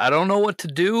 I don't know what to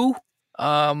do.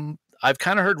 I've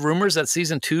kind of heard rumors that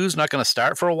season 2 is not going to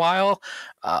start for a while.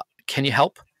 Can you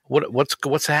help?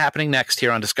 What's happening next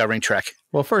here on Discovering Trek?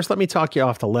 Well, first, let me talk you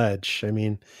off the ledge. I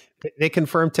mean, they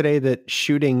confirmed today that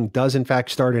shooting does in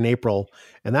fact start in April,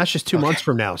 and that's just 2 months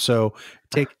from now. So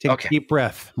take a deep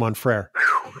breath, mon frere.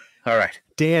 All right,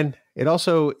 Dan. It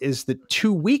also is that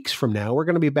 2 weeks from now, we're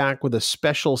going to be back with a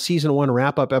special season 1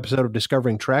 wrap-up episode of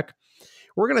Discovering Trek.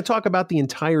 We're going to talk about the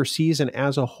entire season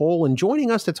as a whole, and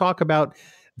joining us to talk about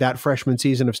that freshman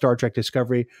season of Star Trek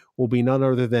Discovery will be none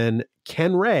other than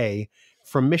Ken Ray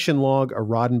from Mission Log, a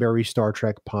Roddenberry Star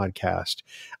Trek podcast.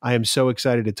 I am so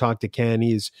excited to talk to Ken.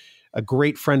 He's a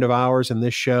great friend of ours in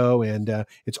this show, and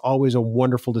it's always a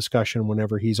wonderful discussion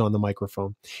whenever he's on the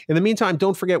microphone. In the meantime,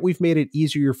 don't forget we've made it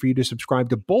easier for you to subscribe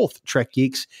to both Trek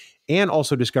Geeks and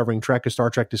also Discovering Trek, a Star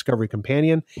Trek Discovery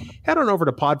companion. Head on over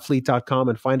to podfleet.com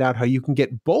and find out how you can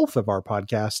get both of our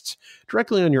podcasts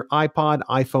directly on your iPod,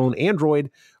 iPhone, Android,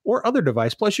 or other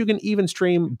device. Plus, you can even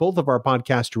stream both of our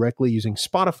podcasts directly using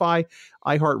Spotify,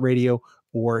 iHeartRadio,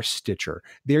 or Stitcher.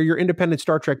 They're your independent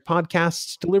Star Trek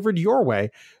podcasts delivered your way.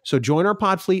 So join our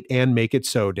pod fleet and make it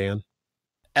so, Dan.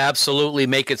 Absolutely.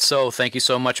 Make it so. Thank you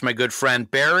so much, my good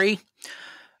friend. Barry,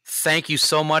 thank you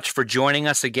so much for joining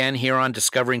us again here on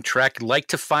Discovering Trek. I'd like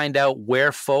to find out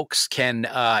where folks can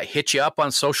hit you up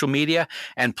on social media,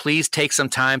 and please take some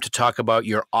time to talk about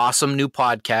your awesome new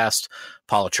podcast,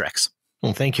 PoliTreks.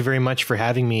 Well, thank you very much for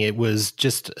having me. It was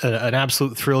just an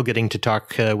absolute thrill getting to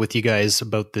talk with you guys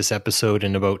about this episode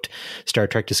and about Star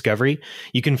Trek Discovery.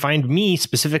 You can find me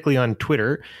specifically on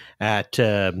Twitter at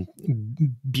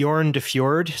Bjorn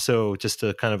DeFjord. So just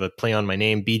a kind of a play on my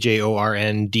name,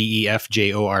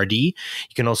 BJORNDEFJORD. You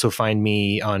can also find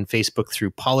me on Facebook through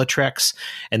PoliTreks.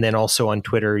 And then also on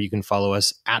Twitter, you can follow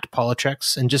us at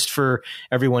PoliTreks. And just for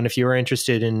everyone, if you are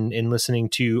interested in listening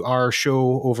to our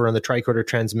show over on the Tricorder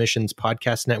Transmissions podcast,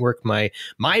 Podcast Network.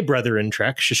 My brother in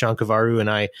Trek, Shashank Avaru,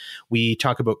 and we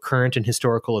talk about current and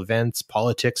historical events,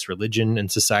 politics, religion,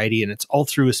 and society, and it's all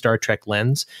through a Star Trek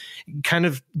lens. Kind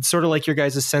of sort of like your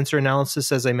guys' sensor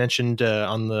analysis, as I mentioned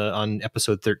on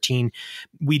episode 13.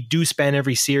 We do span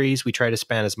every series. We try to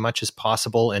span as much as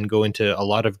possible and go into a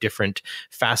lot of different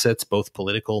facets, both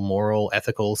political, moral,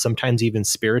 ethical, sometimes even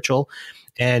spiritual,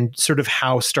 and sort of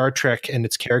how Star Trek and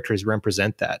its characters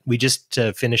represent that. We just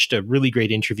finished a really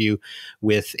great interview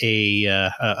with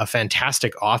a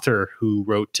fantastic author who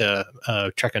wrote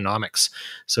Trekonomics.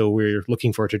 So we're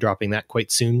looking forward to dropping that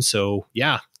quite soon. So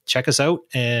yeah, check us out.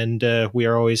 And we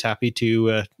are always happy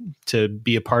to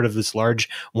be a part of this large,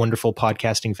 wonderful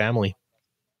podcasting family.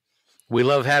 We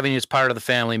love having you as part of the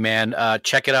family, man.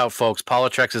 Check it out, folks.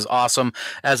 PoliTreks is awesome,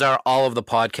 as are all of the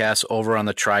podcasts over on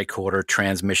the Tricorder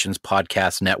Transmissions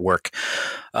Podcast Network.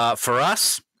 For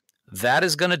us, that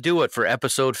is going to do it for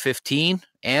episode 15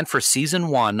 and for season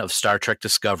 1 of Star Trek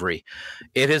Discovery.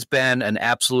 It has been an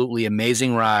absolutely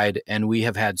amazing ride, and we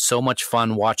have had so much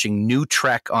fun watching new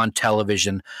Trek on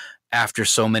television after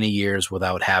so many years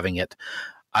without having it.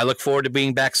 I look forward to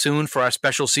being back soon for our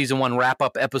special Season 1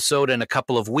 wrap-up episode in a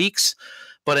couple of weeks.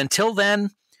 But until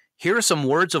then, here are some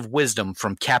words of wisdom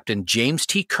from Captain James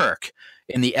T. Kirk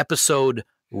in the episode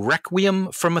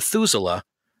Requiem for Methuselah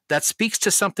that speaks to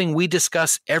something we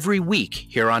discuss every week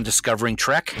here on Discovering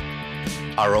Trek,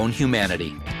 our own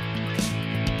humanity.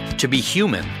 To be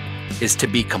human is to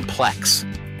be complex.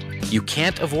 You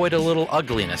can't avoid a little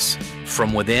ugliness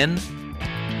from within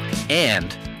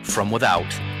and from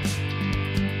without.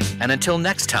 And until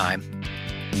next time,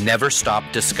 never stop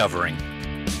discovering.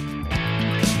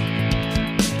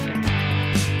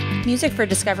 Music for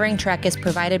Discovering Trek is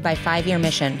provided by 5 Year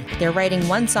Mission. They're writing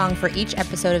one song for each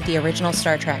episode of the original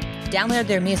Star Trek. Download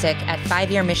their music at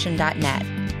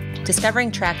 5yearmission.net.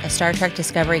 Discovering Trek, a Star Trek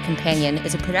Discovery companion,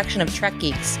 is a production of Trek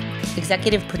Geeks.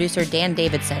 Executive producer Dan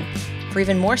Davidson. For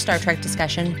even more Star Trek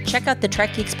discussion, check out the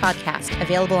Trek Geeks podcast,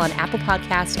 available on Apple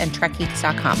Podcasts and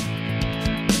TrekGeeks.com.